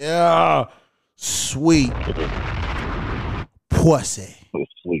 Yeah, sweet pussy.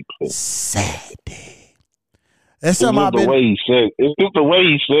 Sweet pussy. Saturday. That's something I've been. It's just the way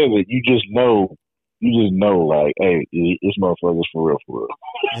he said it. You just know. Like, hey, this motherfucker's for real.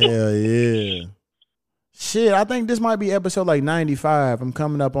 Hell yeah. Shit, I think this might be episode like 95. I'm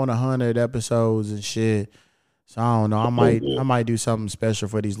coming up on 100 episodes and shit. So I don't know. I might do something special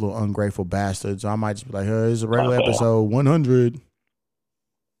for these little ungrateful bastards. I might just be like, hey, it's a regular episode 100.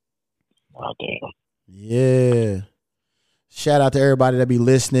 Oh, damn. Yeah. Shout out to everybody that be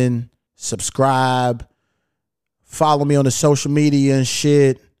listening. Subscribe. Follow me on the social media and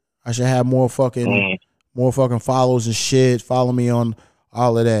shit. I should have more fucking followers and shit. Follow me on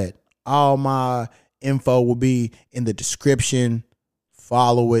all of that. All my info will be in the description.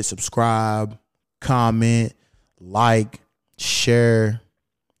 Follow it, subscribe, comment, like, share,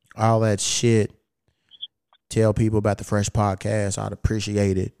 all that shit. Tell people about the Fresh Podcast. I'd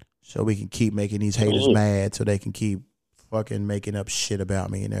appreciate it. So we can keep making these haters mad so they can keep fucking making up shit about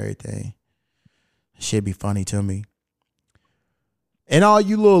me and everything. Shit be funny to me. And all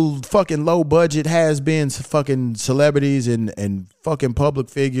you little fucking low budget has-been fucking celebrities and fucking public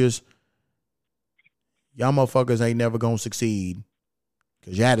figures, y'all motherfuckers ain't never gonna succeed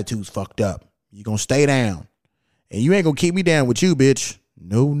because your attitude's fucked up. You gonna stay down. And you ain't gonna keep me down with you, bitch.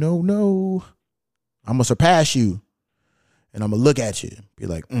 No, no, no. I'm gonna surpass you. And I'm gonna look at you. Be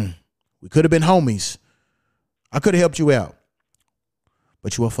like, we could have been homies. I could have helped you out.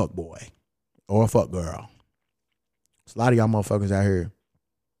 But you a fuck boy. Or a fuck girl. There's a lot of y'all motherfuckers out here.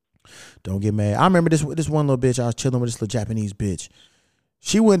 Don't get mad. I remember this one little bitch. I was chilling with this little Japanese bitch.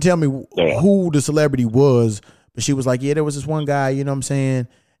 She wouldn't tell me who the celebrity was, but she was like, yeah, there was this one guy, you know what I'm saying?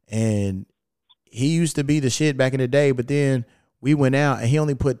 And he used to be the shit back in the day, but then we went out and he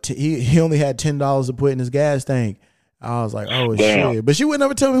only he only had $10 to put in his gas tank. I was like, oh shit. But she wouldn't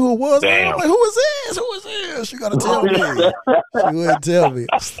ever tell me who it was. I'm like, who is this? Who is this? She gotta tell me. She wouldn't tell me.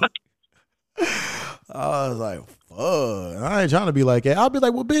 I was like, fuck. I ain't trying to be like that. I'll be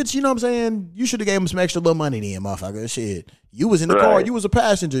like, well, bitch, you know what I'm saying? You should have gave him some extra little money then, motherfucker. Shit. You was in the car. You was a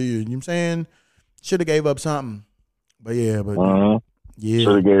passenger. You know what I'm saying? Should have gave up something. But yeah, yeah.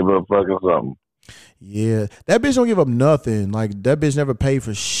 Should have gave up fucking something. Yeah. That bitch don't give up nothing. Like, that bitch never paid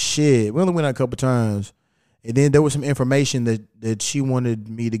for shit. We only went out a couple times. And then there was some information that she wanted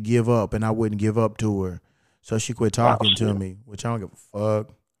me to give up, and I wouldn't give up to her. So she quit talking to me, which I don't give a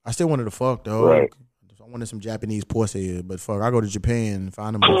fuck. I still wanted to fuck, though. Right. I wanted some Japanese pussy, but fuck, I go to Japan and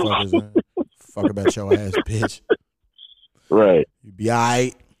find them motherfuckers. And fuck about your ass, bitch. Right. You be all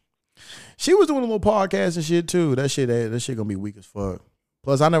right. She was doing a little podcast and shit, too. That shit gonna be weak as fuck.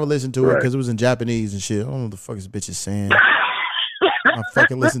 Plus, I never listened to it because it was in Japanese and shit. I don't know what the fuck this bitch is saying. I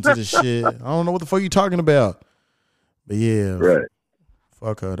fucking listen to this shit. I don't know what the fuck you talking about. But yeah. Right.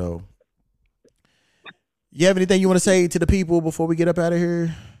 Fuck her, though. You have anything you want to say to the people before we get up out of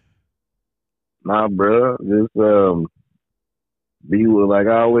here? Nah, bro. Just be well. Like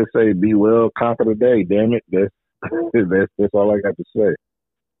I always say, be well, conquer the day. Damn it, that's all I got to say.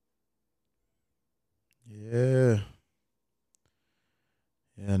 Yeah.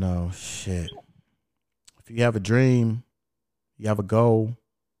 You know, shit. If you have a dream, you have a goal,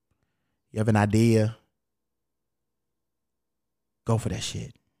 you have an idea, go for that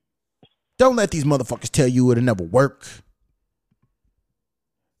shit. Don't let these motherfuckers tell you it'll never work.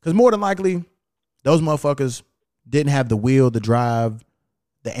 Because more than likely, those motherfuckers didn't have the will, the drive,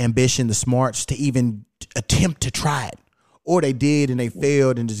 the ambition, the smarts to even attempt to try it. Or they did and they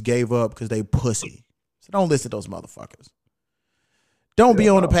failed and just gave up because they pussy. So don't listen to those motherfuckers. Don't be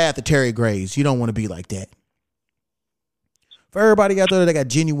on the path of Terry Graves. You don't want to be like that. For everybody out there that got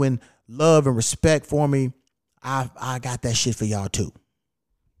genuine love and respect for me, I got that shit for y'all too.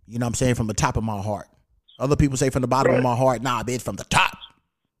 You know what I'm saying? From the top of my heart. Other people say from the bottom of my heart. Nah, bitch, from the top.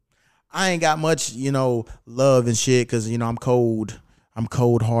 I ain't got much, love and shit because, I'm cold. I'm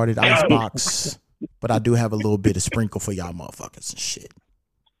cold-hearted, icebox. But I do have a little bit of sprinkle for y'all motherfuckers and shit.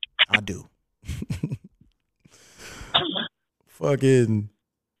 I do. Fucking,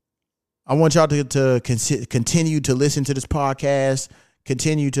 I want y'all to continue to listen to this podcast,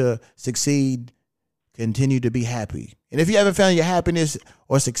 continue to succeed, continue to be happy. And if you haven't found your happiness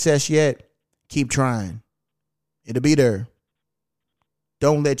or success yet, keep trying. It'll be there.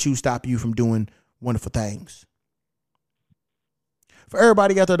 Don't let you stop you from doing wonderful things. For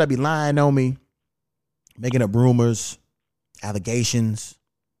everybody out there that be lying on me, making up rumors, allegations,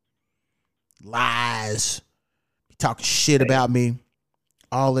 lies, talking shit about me,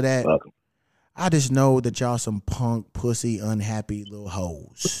 all of that. I just know that y'all some punk, pussy, unhappy little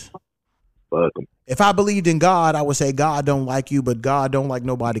hoes. Welcome. If I believed in God, I would say God don't like you, but God don't like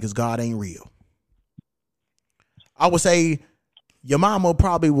nobody because God ain't real. I would say your mama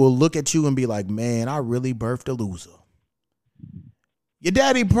probably will look at you and be like, man, I really birthed a loser. Your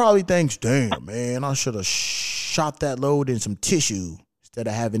daddy probably thinks, damn, man, I should have shot that load in some tissue instead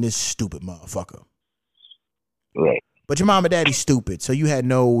of having this stupid motherfucker. Right. But your mom and daddy's stupid, so you had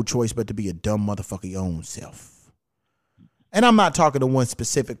no choice but to be a dumb motherfucker your own self. And I'm not talking to one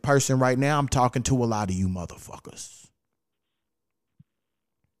specific person right now. I'm talking to a lot of you motherfuckers.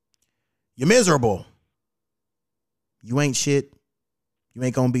 You're miserable. You ain't shit. You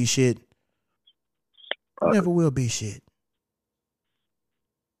ain't gonna be shit. You never will be shit.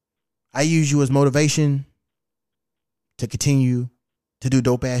 I use you as motivation to continue to do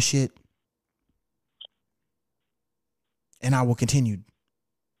dope ass shit. And I will continue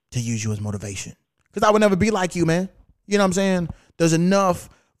to use you as motivation. Because I would never be like you, man. You know what I'm saying? There's enough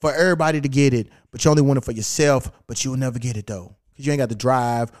for everybody to get it, but you only want it for yourself, but you will never get it though. Because you ain't got the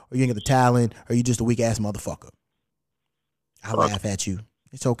drive, or you ain't got the talent, or you just a weak ass motherfucker. I laugh at you.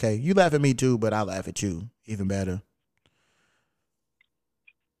 It's okay. You laugh at me too, but I laugh at you. Even better.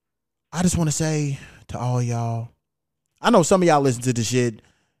 I just want to say to all y'all, I know some of y'all listen to this shit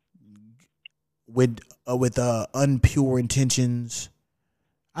with unpure intentions.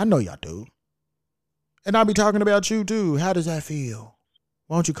 I know y'all do. And I'll be talking about you too. How does that feel?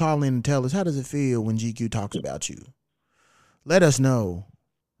 Why don't you call in and tell us, how does it feel when GQ talks about you? Let us know.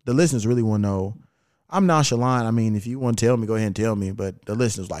 The listeners really want to know. I'm nonchalant. I mean, if you want to tell me, go ahead and tell me. But the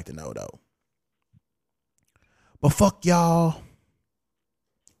listeners like to know, though. But fuck y'all.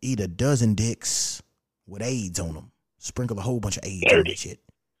 Eat a dozen dicks with AIDS on them. Sprinkle a whole bunch of AIDS on that shit.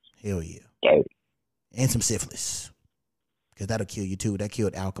 Hell yeah. And some syphilis. Because that'll kill you, too. That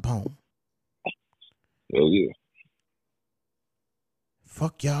killed Al Capone. Hell yeah.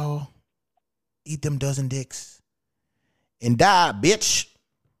 Fuck y'all. Eat them dozen dicks. And die, bitch.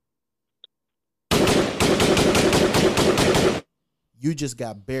 You just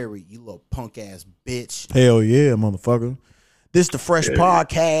got buried, you little punk ass bitch. Hell yeah, motherfucker. This the Fresh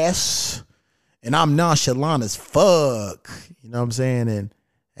Podcast. And I'm nonchalant as fuck. You know what I'm saying? And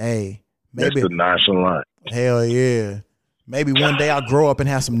hey, maybe Mr. Nonchalant. Hell yeah. Maybe one day I'll grow up and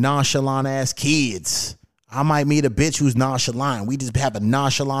have some nonchalant ass kids. I might meet a bitch who's nonchalant. We just have a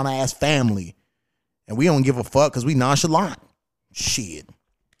nonchalant ass family. And we don't give a fuck because we nonchalant. Shit.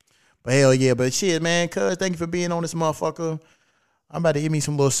 But hell yeah. But shit, man, cuz thank you for being on this motherfucker. I'm about to eat me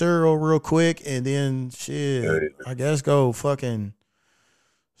some little cereal real quick. And then shit, I guess go fucking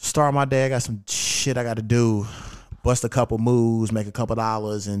start my day. I got some shit I got to do. Bust a couple moves, make a couple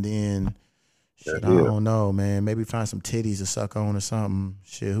dollars, and then shit, I don't know, man. Maybe find some titties to suck on or something.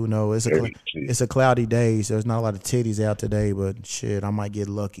 Shit, who knows? It's a cloudy day, so there's not a lot of titties out today, but shit, I might get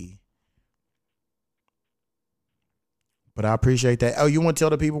lucky. But I appreciate that. Oh, you want to tell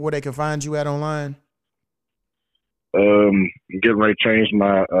the people where they can find you at online? Getting ready to change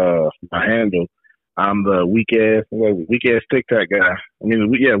my handle. I'm the weak ass TikTok guy. I mean,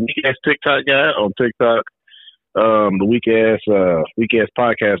 weak ass TikTok guy on TikTok. The weak ass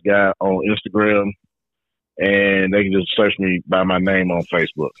podcast guy on Instagram, and they can just search me by my name on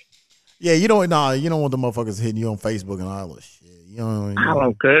Facebook. Yeah, you don't want the motherfuckers hitting you on Facebook and all this shit. I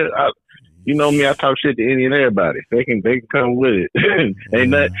don't care. You know me, I talk shit to any and everybody. They can come with it.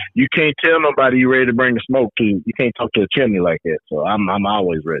 Ain't that you can't tell nobody you ready to bring the smoke to. You can't talk to a chimney like that. So I'm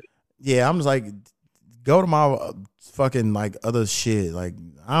always ready. Yeah, I'm just like, go to my fucking like other shit. Like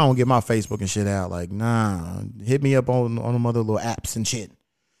I don't get my Facebook and shit out. Like nah, hit me up on them other little apps and shit.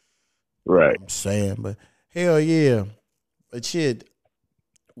 Right. I'm saying, but hell yeah, but shit,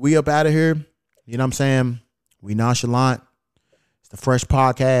 we up out of here. You know what I'm saying? We nonchalant. The Fresh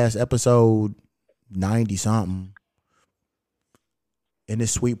Podcast, episode 90 something. In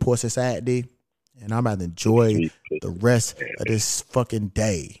this sweet pussy Saturday. And I'm about to enjoy the rest of this fucking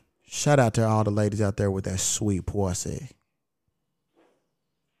day. Shout out to all the ladies out there with that sweet pussy.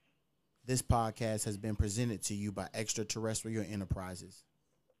 This podcast has been presented to you by Extraterrestrial Enterprises.